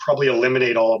probably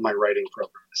eliminate all of my writing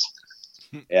programs.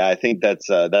 Yeah, I think that's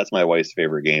my wife's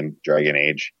favorite game, Dragon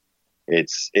Age. It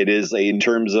is in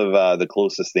terms of the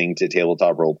closest thing to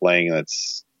tabletop role playing.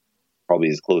 That's probably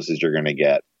as close as you're going to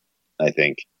get, I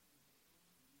think.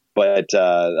 But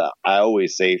I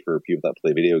always say for people that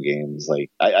play video games, like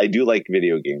I do like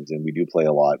video games, and we do play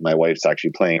a lot. My wife's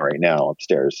actually playing right now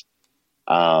upstairs.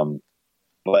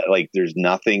 But like, there's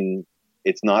nothing.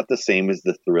 It's not the same as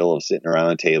the thrill of sitting around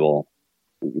a table,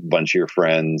 a bunch of your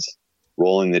friends,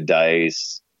 rolling the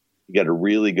dice. You got a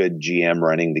really good GM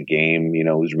running the game, you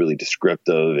know, who's really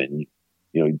descriptive, and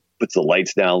you know, puts the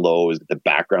lights down low, has the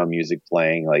background music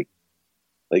playing. Like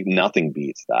nothing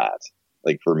beats that.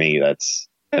 Like for me, that's.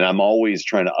 And I'm always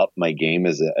trying to up my game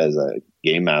as a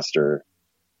game master.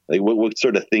 Like what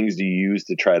sort of things do you use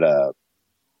to try to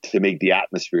make the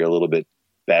atmosphere a little bit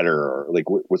better, or like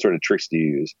what sort of tricks do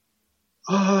you use?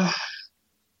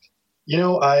 You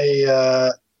know,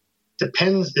 it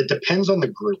depends on the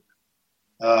group.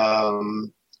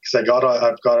 Because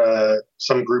I've got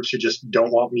some groups who just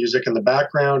don't want music in the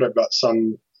background. I've got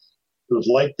some who've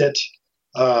liked it.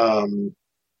 For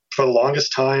the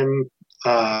longest time,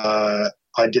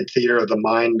 I did theater of the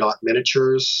mind, not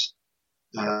miniatures.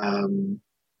 I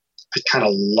kind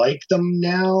of like them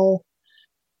now,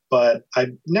 but I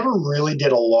never really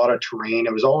did a lot of terrain.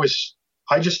 It was always,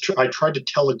 I tried to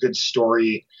tell a good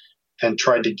story and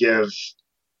tried to give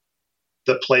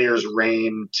the players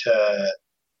reign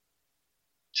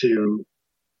to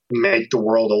make the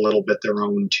world a little bit their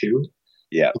own too.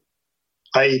 Yeah.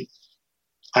 I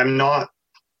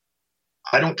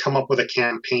don't come up with a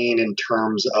campaign in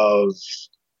terms of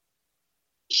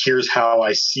here's how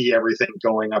I see everything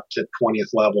going up to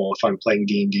 20th level if I'm playing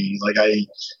D&D. Like I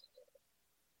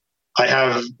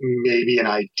have maybe an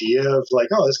idea of like,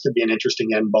 oh, this could be an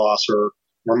interesting end boss, or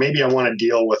maybe I want to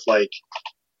deal with like,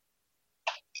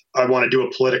 I want to do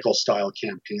a political style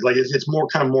campaign. Like it's more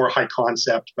kind of more high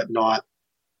concept, but not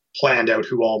planned out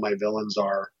who all my villains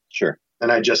are. Sure.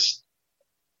 And I just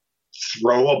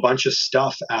throw a bunch of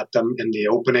stuff at them in the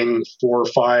opening 4 or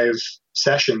 5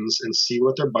 sessions and see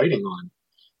what they're biting on.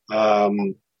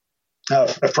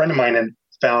 A friend of mine had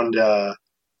found a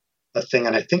thing,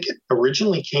 and I think it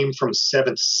originally came from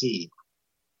 7th Sea,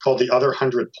 called The Other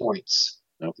 100 Points.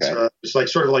 Okay. So it's like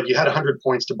sort of like you had 100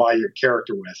 points to buy your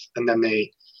character with, and then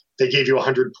they gave you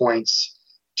 100 points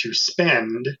to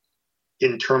spend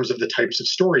in terms of the types of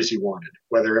stories you wanted,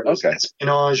 whether it was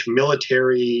espionage,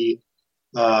 military,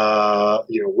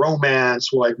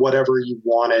 romance, like whatever you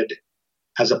wanted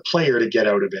as a player to get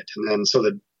out of it. And then so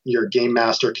that your game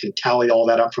master can tally all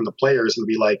that up from the players and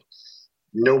be like,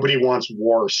 nobody wants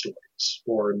war stories,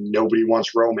 or nobody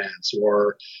wants romance,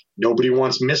 or nobody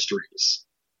wants mysteries.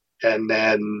 And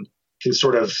then can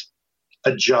sort of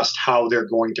adjust how they're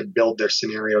going to build their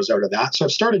scenarios out of that. So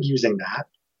I've started using that.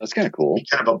 That's kind of cool.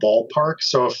 Kind of a ballpark.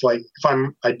 So if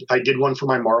I did one for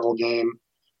my Marvel game,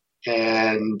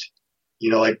 and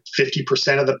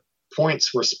 50% of the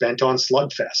points were spent on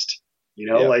Slugfest.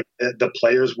 Like the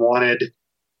players wanted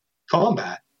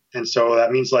combat, and so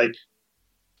that means like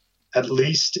at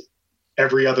least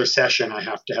every other session I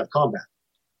have to have combat.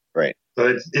 Right.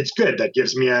 So it's good. That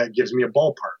gives me a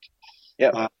ballpark.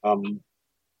 Yeah. I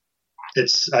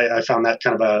found that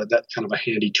kind of a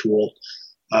handy tool.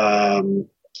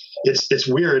 It's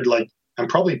weird. Like I'm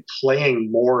probably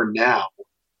playing more now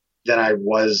than I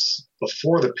was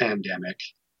before the pandemic,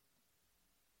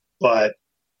 but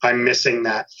I'm missing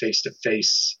that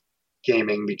face-to-face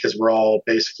gaming because we're all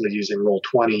basically using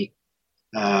Roll20.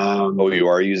 You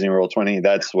are using Roll20?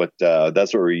 That's what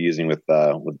we're using with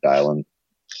Dylan.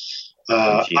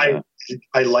 I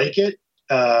like it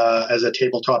as a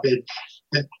tabletop.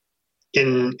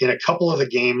 In a couple of the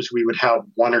games, we would have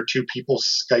one or two people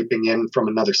Skyping in from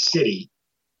another city,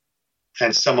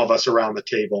 and some of us around the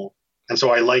table. And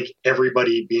so I like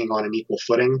everybody being on an equal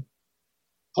footing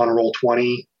on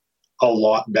Roll20 a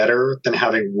lot better than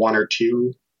having one or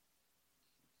two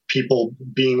people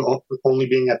only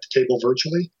being at the table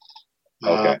virtually.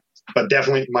 Okay. But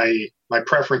definitely my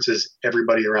preference is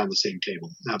everybody around the same table.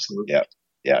 Absolutely.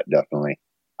 Yeah, definitely.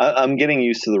 I'm getting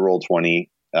used to the Roll20.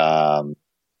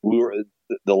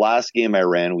 The last game I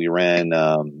ran, we ran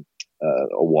a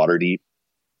Waterdeep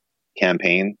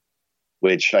campaign,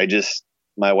 which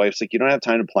my wife's like, you don't have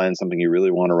time to plan something. You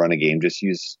really want to run a game, just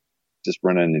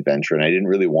run an adventure. And I didn't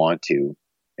really want to.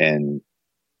 And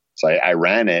so I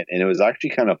ran it, and it was actually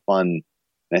kind of fun.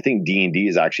 And I think D&D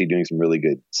is actually doing some really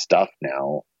good stuff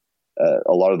now.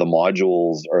 A lot of the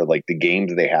modules or like the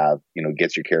games they have,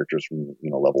 gets your characters from,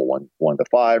 level 1 to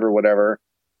 5 or whatever.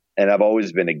 And I've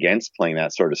always been against playing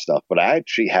that sort of stuff, but I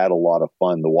actually had a lot of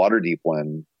fun. The Waterdeep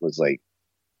one was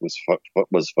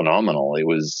phenomenal. It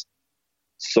was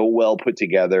so well put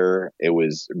together. It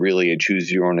was really a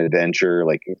choose your own adventure.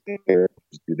 Like, do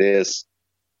this.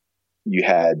 You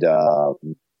had 4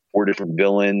 different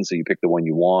villains, so you pick the one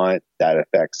you want. That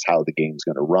affects how the game's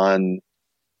going to run.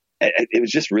 It was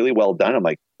just really well done. I'm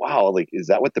like, wow, like, is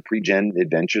that what the pre-gen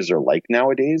adventures are like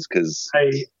nowadays? Because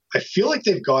I feel like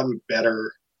they've gotten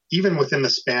better, even within the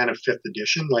span of 5th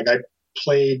edition. Like I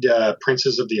played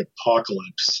Princes of the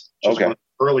Apocalypse, which was one of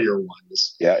the earlier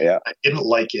ones. Yeah. I didn't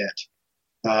like it,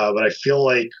 but I feel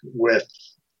like with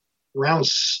around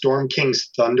Storm King's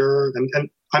Thunder, and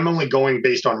I'm only going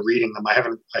based on reading them. I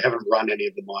haven't run any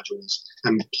of the modules.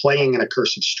 I'm playing in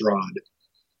Accursed Strahd,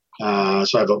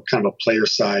 so I have a kind of a player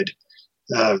side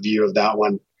view of that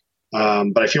one.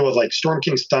 But I feel with like Storm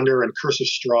King's Thunder and Curse of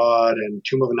Strahd and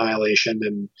Tomb of Annihilation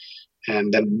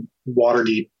and then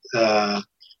Waterdeep,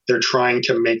 they're trying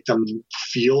to make them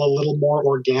feel a little more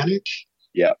organic.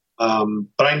 Yeah.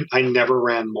 But I never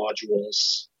ran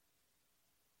modules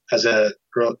as a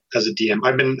DM.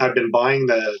 I've been buying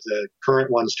the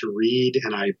current ones to read,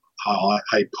 and I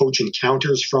poach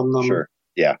encounters from them. Sure.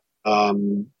 Yeah.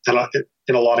 And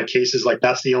in a lot of cases, like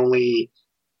that's the only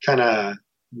kind of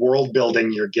world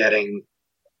building you're getting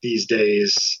these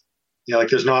days. Like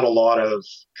there's not a lot of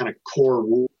kind of core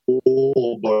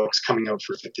rule books coming out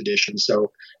for 5th edition.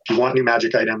 So if you want new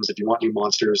magic items, if you want new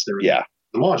monsters, they're in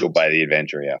the modules. Go buy the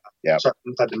adventure. Yeah. So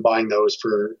I've been buying those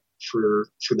for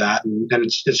that, and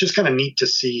it's just kind of neat to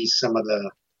see some of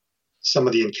the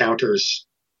encounters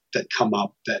that come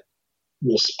up that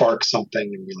will spark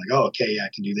something, and be like, oh, okay, I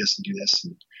can do this and do this,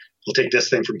 and we'll take this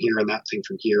thing from here and that thing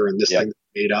from here, and this thing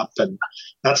made up, and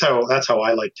that's how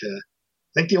I like to.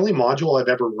 I think the only module I've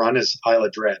ever run is Isle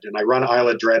of Dread, and I run Isle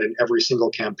of Dread in every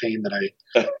single campaign that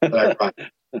I run.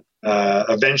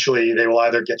 Eventually, they will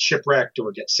either get shipwrecked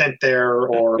or get sent there,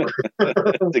 or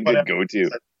it's a good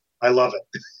go-to. I love it.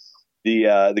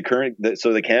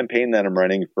 The campaign that I'm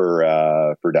running for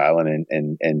Dylan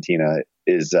and Tina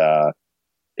is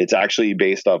it's actually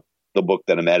based off the book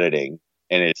that I'm editing,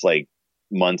 and it's like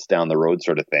months down the road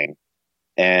sort of thing.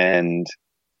 And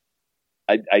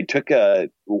I took a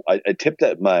tip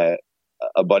that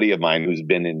a buddy of mine who's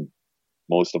been in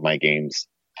most of my games.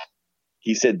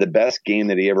 He said the best game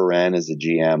that he ever ran as a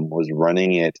GM was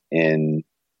running it in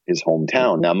his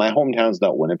hometown. Now, my hometown's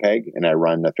not Winnipeg, and I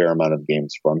run a fair amount of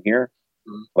games from here.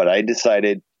 But I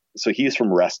decided, so he's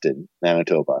from Reston,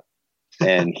 Manitoba,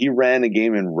 and he ran a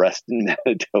game in Reston,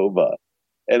 Manitoba.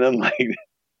 And I'm like,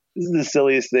 this is the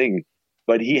silliest thing.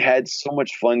 But he had so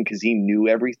much fun because he knew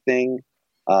everything.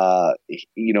 He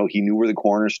knew where the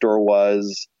corner store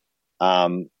was.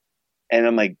 And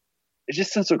I'm like, it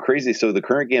just sounds so crazy. So the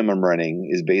current game I'm running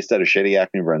is based out of Shediac,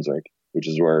 New Brunswick, which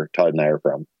is where Todd and I are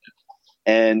from.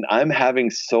 and I'm having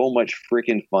so much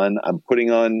freaking fun. I'm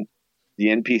putting on the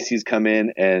NPCs come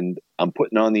in, and I'm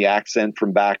putting on the accent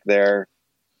from back there,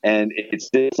 and it's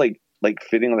just like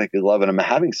fitting like a glove, and I'm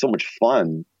having so much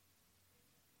fun.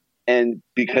 And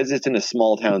because it's in a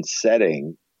small town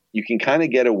setting, you can kind of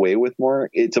get away with more.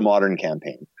 It's a modern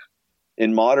campaign.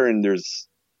 In modern,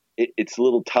 it's a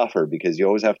little tougher because you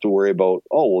always have to worry about,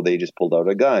 oh, well, they just pulled out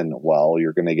a gun. Well,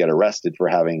 you're going to get arrested for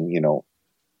having,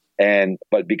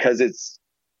 but because it's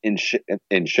in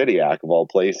Shediac of all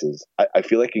places, I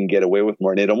feel like I can get away with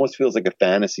more. And it almost feels like a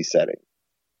fantasy setting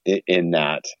in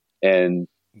that. And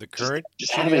the current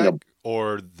just Shediac having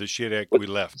or the Shediac we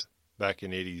left back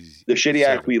in 80s? The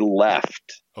Shediac we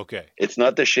left. Okay. It's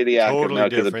not the Shediac totally now,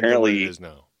 because apparently than what it is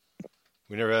now.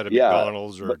 We never had a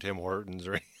McDonald's or Tim Hortons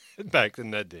or anything back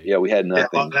in that day. Yeah, we had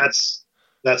nothing. Yeah,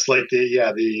 that's like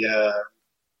the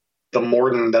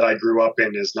Morden that I grew up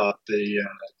in is not the.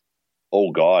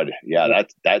 Oh God, yeah,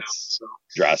 that's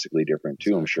drastically different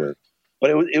too, I'm sure.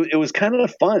 But it was kind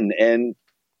of fun, and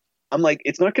I'm like,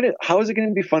 how is it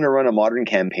gonna be fun to run a modern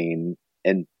campaign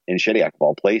in Shediac of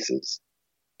all places?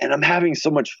 And I'm having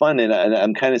so much fun, and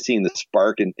I'm kind of seeing the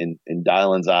spark in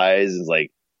Dylan's eyes. It's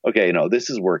like, okay, no, this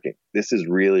is working. This is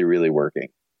really, really working.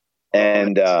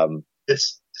 And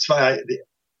it's fine.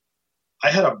 I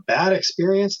had a bad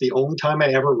experience the only time I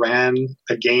ever ran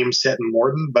a game set in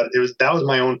Morden, but that was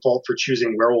my own fault for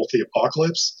choosing Werewolf the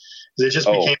Apocalypse. It just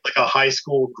became like a high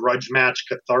school grudge match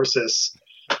catharsis,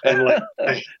 and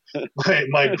like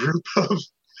my group of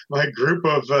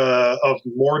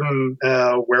Morden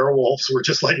werewolves were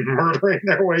just like murdering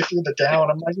their way through the town.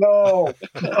 I'm like, no.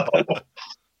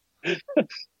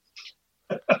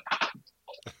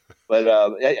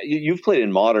 But you've played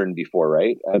in Modern before,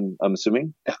 right? I'm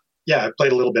assuming. Yeah, I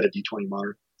played a little bit of D20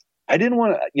 Modern. I didn't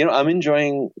want to. I'm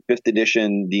enjoying 5th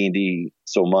edition D&D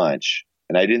so much,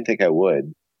 and I didn't think I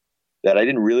would, that I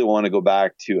didn't really want to go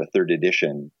back to a 3rd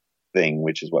edition thing,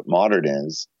 which is what Modern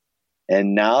is.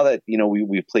 And now that,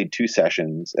 we've played 2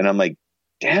 sessions, and I'm like,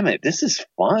 damn it, this is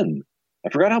fun. I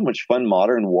forgot how much fun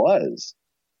Modern was.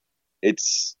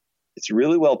 It's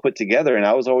really well put together, and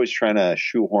I was always trying to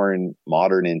shoehorn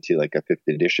Modern into like a 5th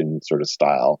edition sort of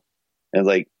style. And I was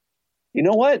like, you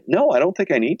know what? No, I don't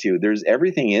think I need to. There's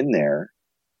everything in there,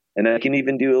 and I can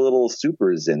even do a little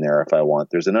supers in there if I want.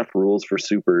 There's enough rules for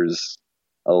supers,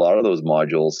 a lot of those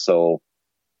modules. So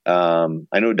I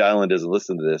know Dylan doesn't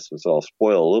listen to this, so I'll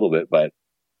spoil a little bit, but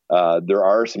there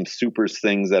are some supers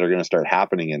things that are going to start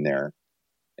happening in there.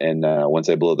 And once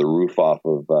I blow the roof off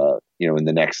of, in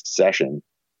the next session.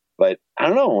 But I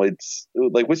don't know. It's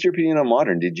like, what's your opinion on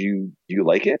Modern? Do you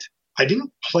like it? I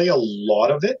didn't play a lot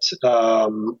of it.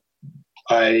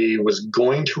 I was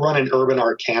going to run an Urban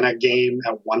Arcana game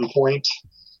at one point.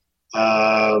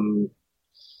 And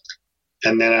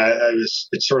then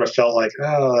it sort of felt like,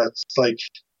 it's like,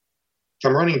 if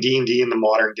I'm running D&D in the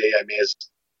modern day, I may as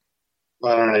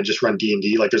why don't I just run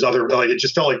D&D? Like there's other, like it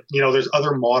just felt like, there's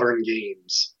other modern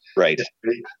games. Right.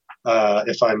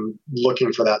 If I'm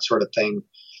looking for that sort of thing.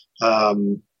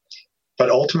 But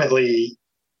ultimately,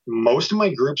 most of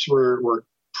my groups were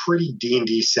pretty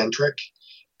D&D centric.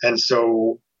 And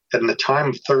so at the time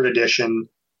of 3rd edition,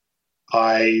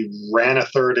 I ran I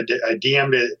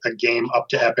DM'd a game up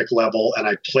to epic level, and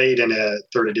I played in a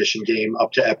 3rd edition game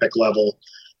up to epic level.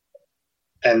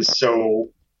 And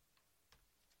so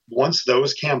once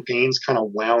those campaigns kind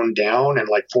of wound down and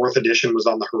like 4th edition was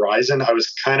on the horizon, I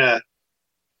was kind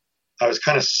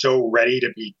of so ready to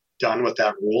be done with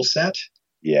that rule set.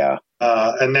 Yeah.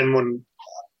 And then when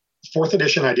 4th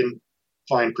edition, I didn't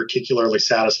find particularly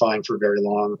satisfying for very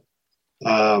long.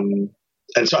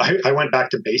 And so I went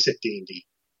back to basic D&D.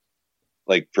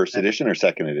 Like 1st edition or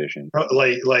 2nd edition?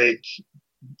 Like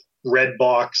Red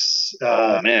Box.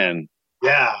 Oh man.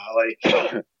 Yeah. Like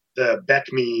the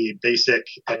BECMI basic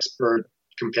expert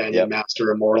companion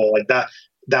master immortal, like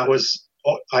that was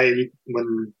what I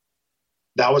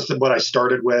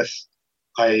started with.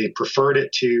 I preferred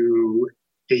it to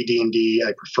AD&D.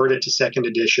 I preferred it to 2nd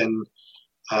edition.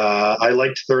 I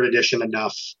liked 3rd edition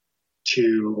enough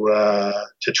to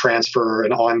transfer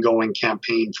an ongoing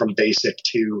campaign from basic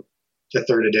to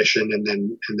 3rd edition, and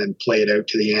then play it out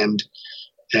to the end,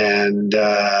 and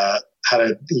had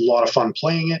a lot of fun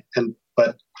playing it. But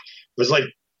it was like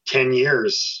 10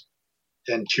 years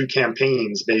and 2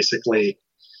 campaigns basically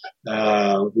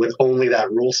with only that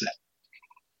rule set.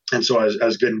 And so I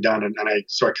was good and done. And I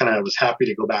kind of was happy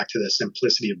to go back to the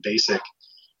simplicity of basic.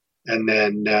 And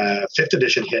then 5th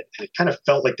edition hit, and it kind of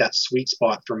felt like that sweet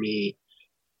spot for me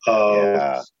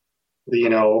of,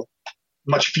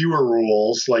 much fewer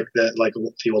rules like the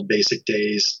old basic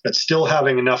days, but still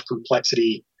having enough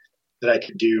complexity that I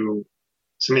could do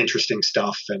some interesting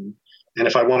stuff. And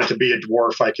if I wanted to be a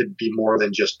dwarf, I could be more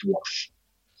than just dwarf.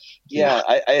 Yeah,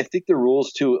 I think the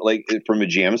rules too, like from a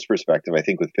GM's perspective, I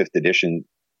think with 5th edition,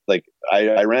 like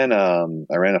I ran a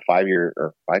 5-year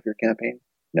campaign.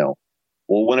 No,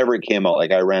 well, whenever it came out,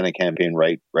 like I ran a campaign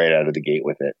right out of the gate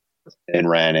with it, and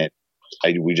ran it.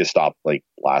 We just stopped like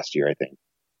last year, I think.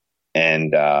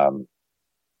 And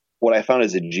what I found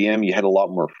as a GM, you had a lot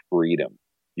more freedom.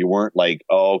 You weren't like,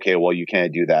 oh, okay, well, you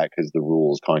can't do that because the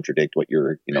rules contradict what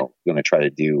you're, going to try to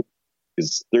do.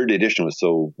 Because 3rd edition was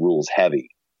so rules heavy.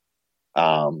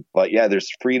 But yeah, there's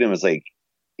freedom. Is like,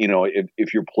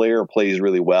 if your player plays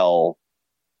really well,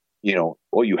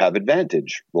 you have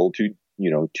advantage. Roll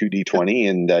 2d20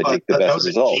 and take the best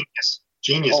result.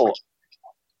 Genius. Oh,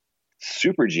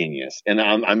 super genius. And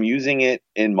I'm using it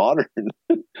in modern.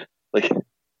 Like,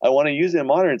 I want to use it in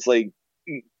modern. It's like,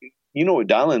 what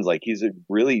Dylan's like. He's a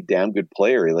really damn good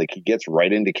player. Like, he gets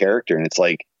right into character, and it's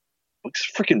like, looks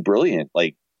freaking brilliant.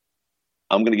 Like,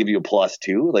 I'm going to give you a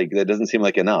 +2. Like, that doesn't seem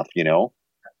like enough,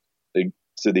 Like,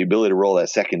 so the ability to roll that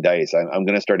second dice, I'm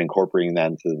going to start incorporating that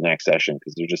into the next session,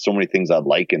 because there's just so many things I'd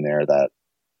like in there that,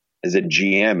 as a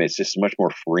GM, it's just much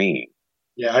more freeing.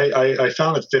 Yeah, I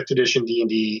found that 5th edition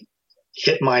D&D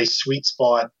hit my sweet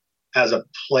spot as a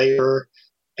player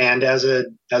and as a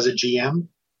GM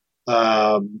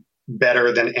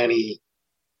better than any.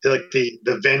 Like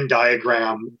the Venn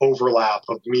diagram overlap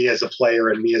of me as a player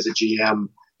and me as a GM.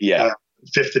 Yeah,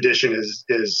 5th edition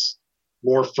is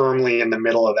more firmly in the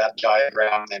middle of that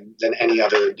diagram than any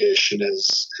other edition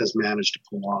has managed to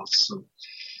pull off. So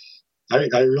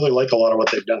I really like a lot of what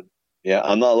they've done. Yeah,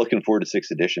 I'm not looking forward to 6th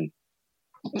edition.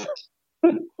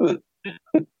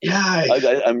 Yeah,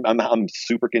 I'm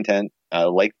super content. I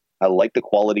like the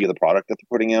quality of the product that they're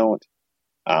putting out.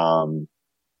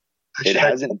 It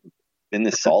hasn't been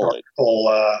this solid.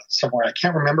 Somewhere, I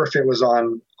can't remember if it was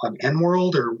on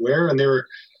EnWorld or where, and they were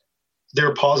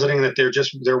positing that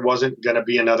there wasn't going to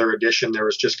be another edition. There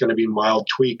was just going to be mild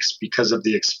tweaks because of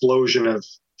the explosion of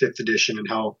 5th edition and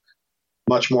how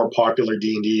much more popular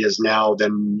D&D is now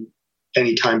than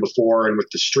any time before, and with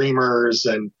the streamers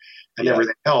and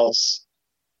everything else,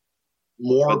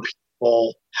 more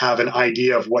people have an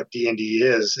idea of what D&D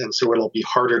is, and so it'll be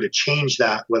harder to change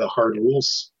that with a hard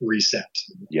rules reset.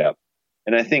 Yeah,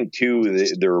 and I think too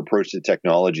their approach to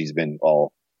technology has been,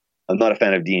 I'm not a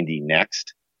fan of D&D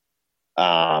Next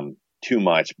too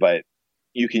much, but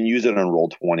you can use it on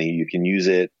Roll20. You can use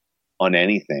it on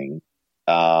anything.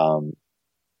 The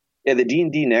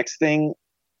D&D Next thing,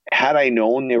 had I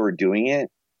known they were doing it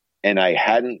and I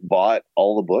hadn't bought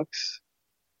all the books,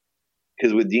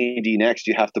 because with D&D Next,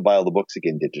 you have to buy all the books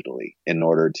again digitally in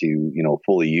order to,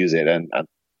 fully use it. And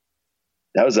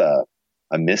that was a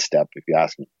misstep, if you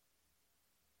ask me.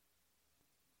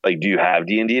 Like, do you have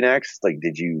D&D Next? Like,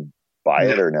 did you buy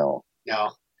it or no?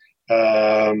 No.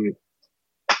 I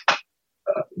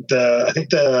think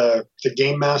the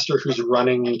game master who's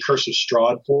running Curse of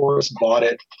Strahd for us bought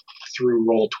it through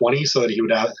Roll20 so that he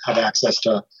would have access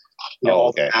to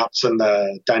all the apps and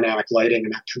the dynamic lighting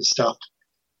and that kind of stuff.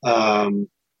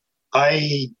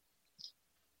 I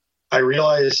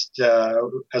realized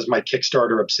as my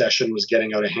Kickstarter obsession was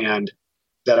getting out of hand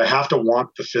that I have to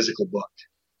want the physical book.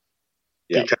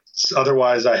 Yeah. Because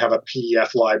otherwise I have a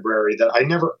PDF library that I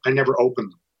never open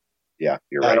them. Yeah,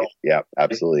 you're right. Yeah,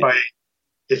 absolutely.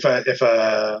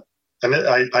 And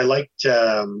I liked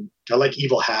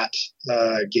Evil Hat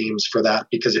games for that,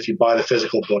 because if you buy the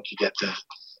physical book, you get the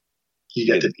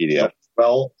PDF as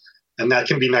well, and that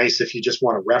can be nice if you just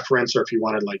want to reference, or if you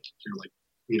want to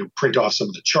print off some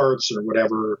of the charts or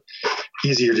whatever.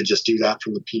 Easier to just do that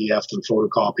from the PDF than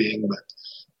photocopying.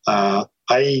 But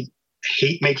I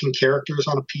hate making characters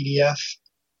on a PDF.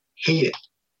 Hate it.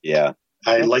 Yeah,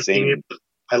 I like being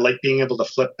able to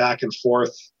flip back and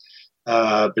forth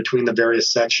between the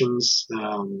various sections. I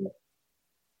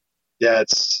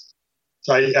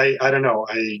don't know.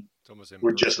 I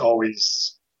would just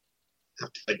always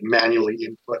have to manually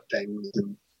input things,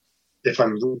 and if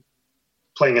I'm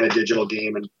playing in a digital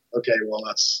game, and okay, well,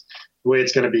 that's the way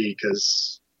it's going to be,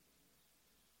 because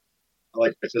I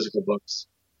like my physical books.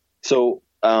 So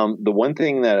the one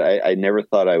thing that I never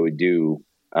thought I would do,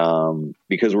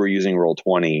 because we're using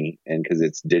Roll20 and because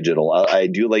it's digital, I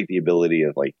do like the ability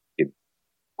of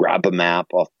grab a map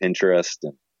off Pinterest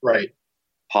and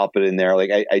pop it in there.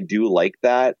 I do like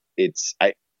that.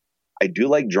 I do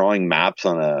like drawing maps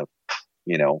on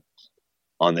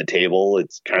on the table.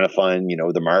 It's kind of fun,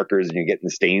 the markers, and you're getting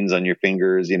the stains on your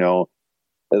fingers, all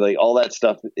that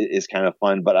stuff is kind of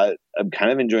fun, but I'm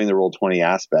kind of enjoying the Roll20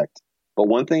 aspect. But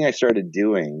one thing I started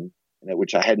doing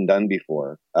which I hadn't done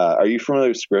before. Are you familiar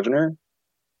with Scrivener?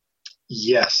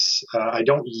 Yes, I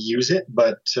don't use it,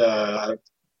 but a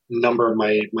number of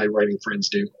my writing friends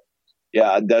do.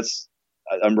 Yeah,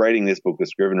 I'm writing this book with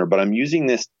Scrivener, but I'm using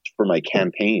this for my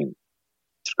campaign.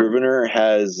 Scrivener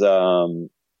has,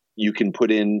 you can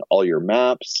put in all your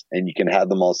maps and you can have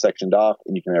them all sectioned off,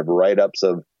 and you can have write-ups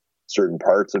of certain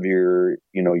parts of your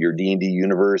D&D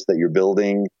universe that you're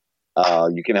building.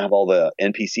 You can have all the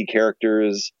NPC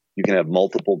characters. You can have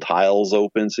multiple tiles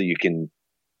open so you can,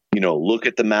 look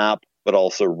at the map, but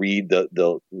also read the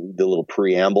little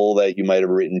preamble that you might have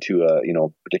written to a,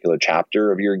 particular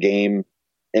chapter of your game.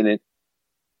 And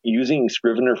using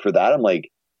Scrivener for that, I'm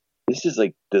like, this is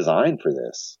like designed for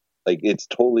this. Like, it's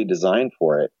totally designed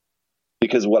for it.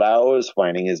 Because what I was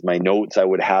finding is my notes, I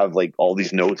would have like all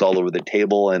these notes all over the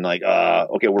table, and like,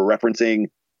 okay, we're referencing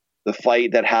the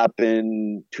fight that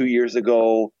happened 2 years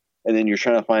ago, and then you're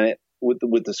trying to find it with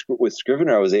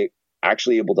Scrivener. I was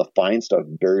actually able to find stuff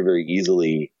very, very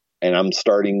easily, and I'm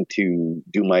starting to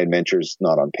do my adventures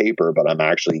not on paper, but I'm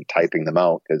actually typing them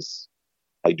out because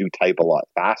I do type a lot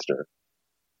faster.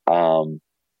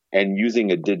 And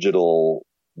using a digital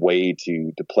way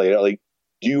to play it, like,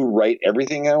 do you write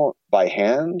everything out by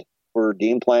hand for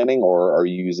game planning, or are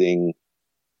you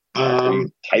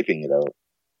typing it out?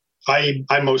 I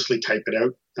mostly type it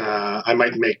out. I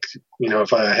might make,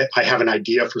 if I have an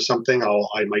idea for something,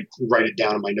 I might write it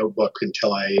down in my notebook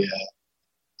until I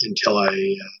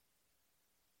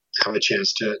have a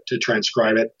chance to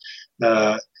transcribe it.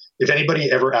 If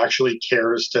anybody ever actually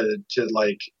cares to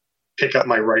like pick up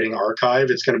my writing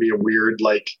archive, it's going to be a weird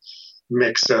like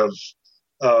mix of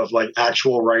like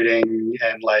actual writing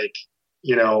and like,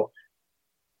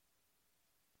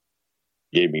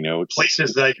 gaming notes,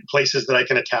 places that I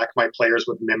can attack my players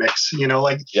with mimics,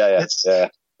 It's going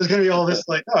to be all this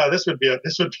like, this would be a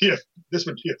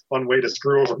fun way to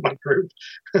screw over my group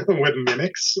with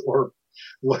mimics, or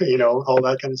all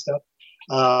that kind of stuff.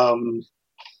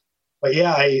 But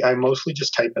yeah, I mostly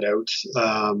just type it out.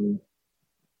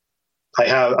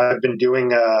 I've been doing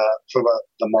for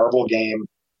the Marvel game.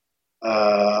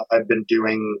 I've been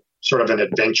doing sort of an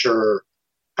adventure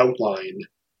outline,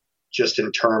 just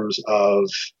in terms of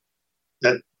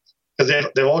that, because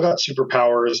they've all got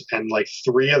superpowers, and like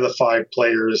 3 of the 5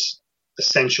 players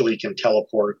essentially can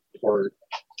teleport or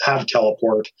have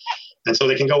teleport, and so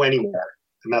they can go anywhere,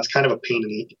 and that's kind of a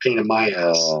pain in my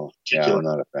ass. Oh, yeah, I'm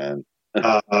not a fan.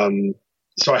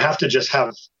 So I have to just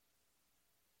have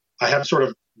sort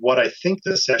of what I think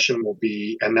the session will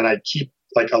be, and then I keep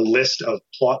like a list of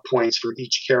plot points for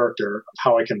each character of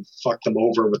how I can fuck them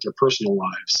over with their personal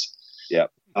lives. Yeah.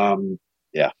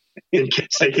 Yeah. In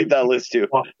case I keep that list too.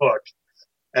 Off book.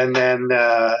 And then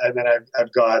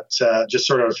I've got just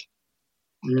sort of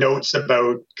notes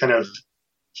about kind of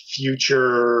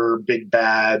future big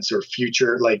bads or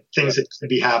future like things that could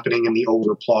be happening in the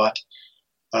older plot.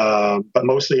 But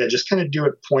mostly I just kind of do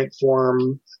it point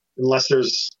form, unless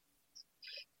there's.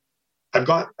 I've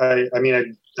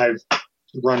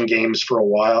run games for a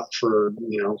while, for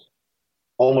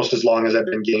almost as long as I've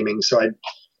been gaming, so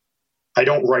I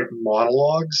don't write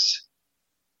monologues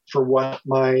for what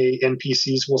my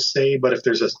NPCs will say, but if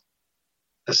there's a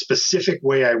specific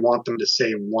way I want them to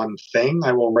say one thing,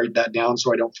 I will write that down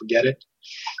so I don't forget it.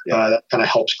 Yeah. That kind of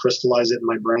helps crystallize it in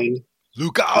my brain.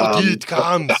 Look out, it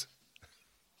comes.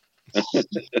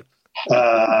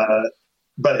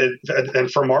 And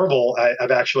for Marvel,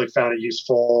 I've actually found it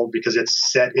useful because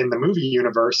it's set in the movie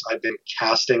universe. I've been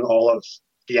casting all of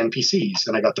the NPCs,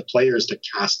 and I got the players to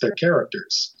cast their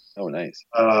characters. Oh, nice.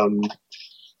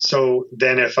 So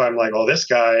then if I'm like, oh, this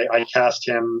guy, I cast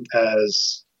him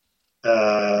as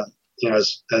Paul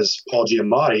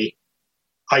Giamatti.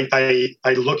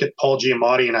 I look at Paul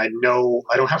Giamatti and I know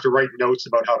I don't have to write notes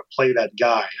about how to play that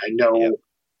guy. I know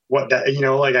what that, I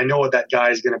know what that guy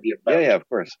is going to be about. Yeah, of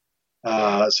course.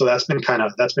 So that's been kind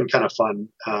of fun.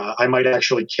 I might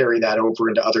actually carry that over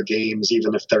into other games,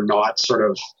 even if they're not sort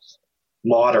of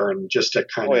modern, just to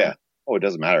kind of. Oh yeah. Oh, it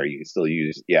doesn't matter. You can still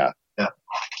use. Yeah. Yeah.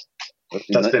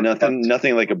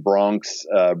 Nothing like a Bronx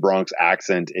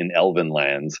accent in Elven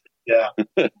lands. Yeah.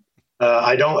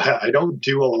 I don't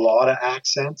do a lot of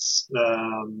accents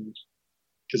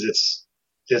because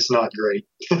it's not great.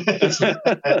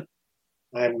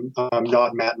 I'm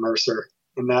not Matt Mercer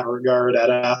in that regard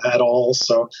at all.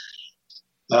 So,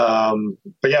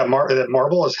 but yeah,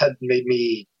 Marvel has made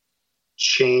me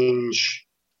change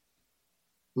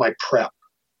my prep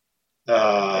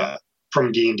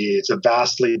from D&D. It's a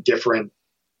vastly different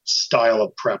style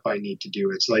of prep I need to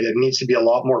do. It's like it needs to be a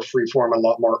lot more freeform, a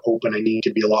lot more open. I need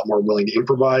to be a lot more willing to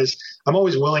improvise. I'm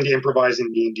always willing to improvise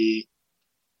in D&D,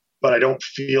 but I don't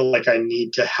feel like I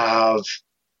need to have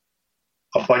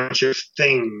a bunch of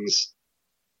things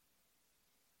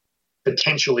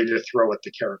potentially to throw at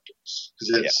the characters,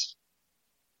 because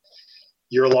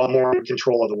you're a lot more in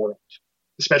control of the world,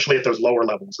 especially at those lower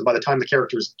levels. And by the time the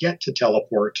characters get to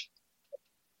teleport,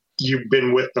 you've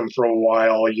been with them for a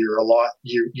while.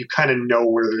 You kind of know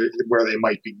where they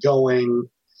might be going,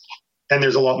 and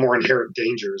there's a lot more inherent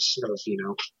dangers of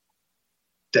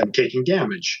them taking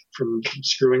damage from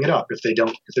screwing it up if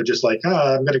they're just like,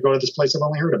 I'm going to go to this place I've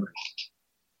only heard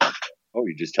about. Oh,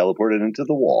 you just teleported into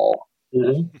the wall.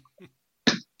 Mm-hmm.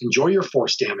 Enjoy your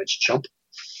force damage, chump.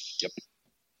 Yep.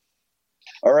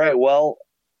 All right. Well,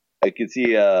 I can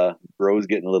see Bro's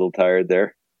getting a little tired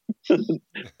there. I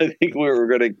think we're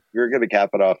gonna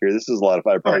cap it off here. This is a lot of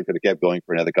fun. I probably could have kept going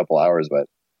for another couple hours, but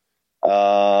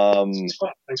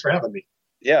thanks for having me.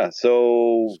 Yeah.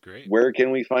 So where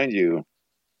can we find you?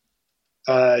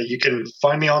 You can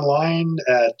find me online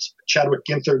at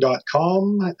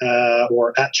chadwickginther.com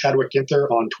or at chadwickginther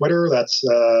on Twitter. That's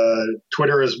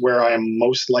Twitter is where I am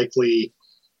most likely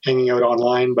hanging out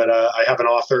online, but I have an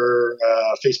author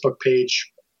Facebook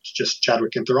page. It's just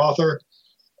Chadwick Ginther author.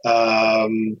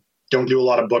 Don't do a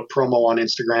lot of book promo on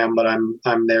Instagram, but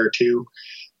I'm there too.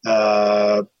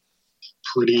 All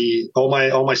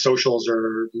my socials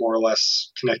are more or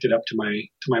less connected up to my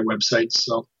website,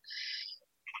 so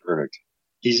perfect.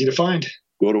 Easy to find.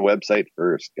 Go to website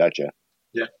first. Gotcha.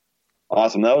 Yeah.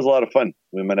 Awesome. That was a lot of fun.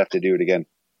 We might have to do it again.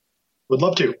 Would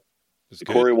love to.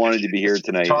 Corey wanted to be here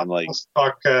tonight. Talk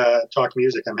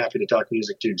music. I'm happy to talk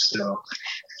music too. So.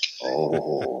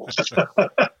 Oh.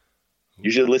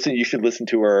 You should listen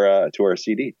to our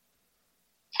CD.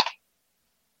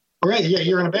 All right. Yeah,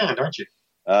 you're in a band, aren't you?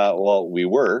 Well, we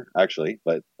were actually,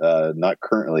 but not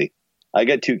currently. I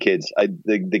got 2 kids.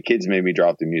 The kids made me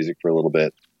drop the music for a little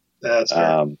bit. That's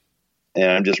fair. And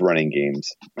I'm just running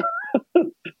games.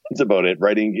 That's about it.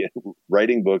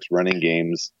 Writing books, running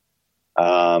games.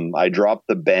 I dropped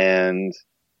the band,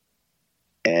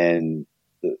 and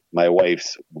my wife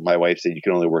said you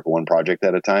can only work on one project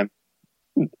at a time.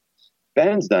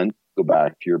 Band's done. Go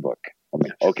back to your book. I'm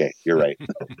like, okay, you're right.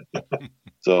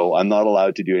 So I'm not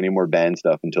allowed to do any more band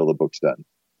stuff until the book's done.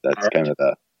 That's kind of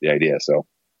the idea. So,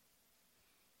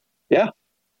 yeah.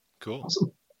 Cool.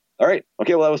 Awesome. All right.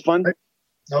 Okay. Well, that was fun.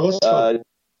 That was fun.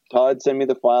 Todd, send me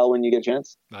the file when you get a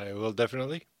chance. I will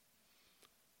definitely.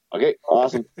 Okay.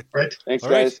 Awesome. Right. Thanks, All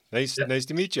guys. Right. Nice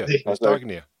to meet you. Hey. Nice talking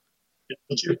to you. Yeah,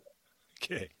 me too.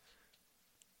 Okay.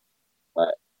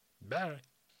 Bye. Bye.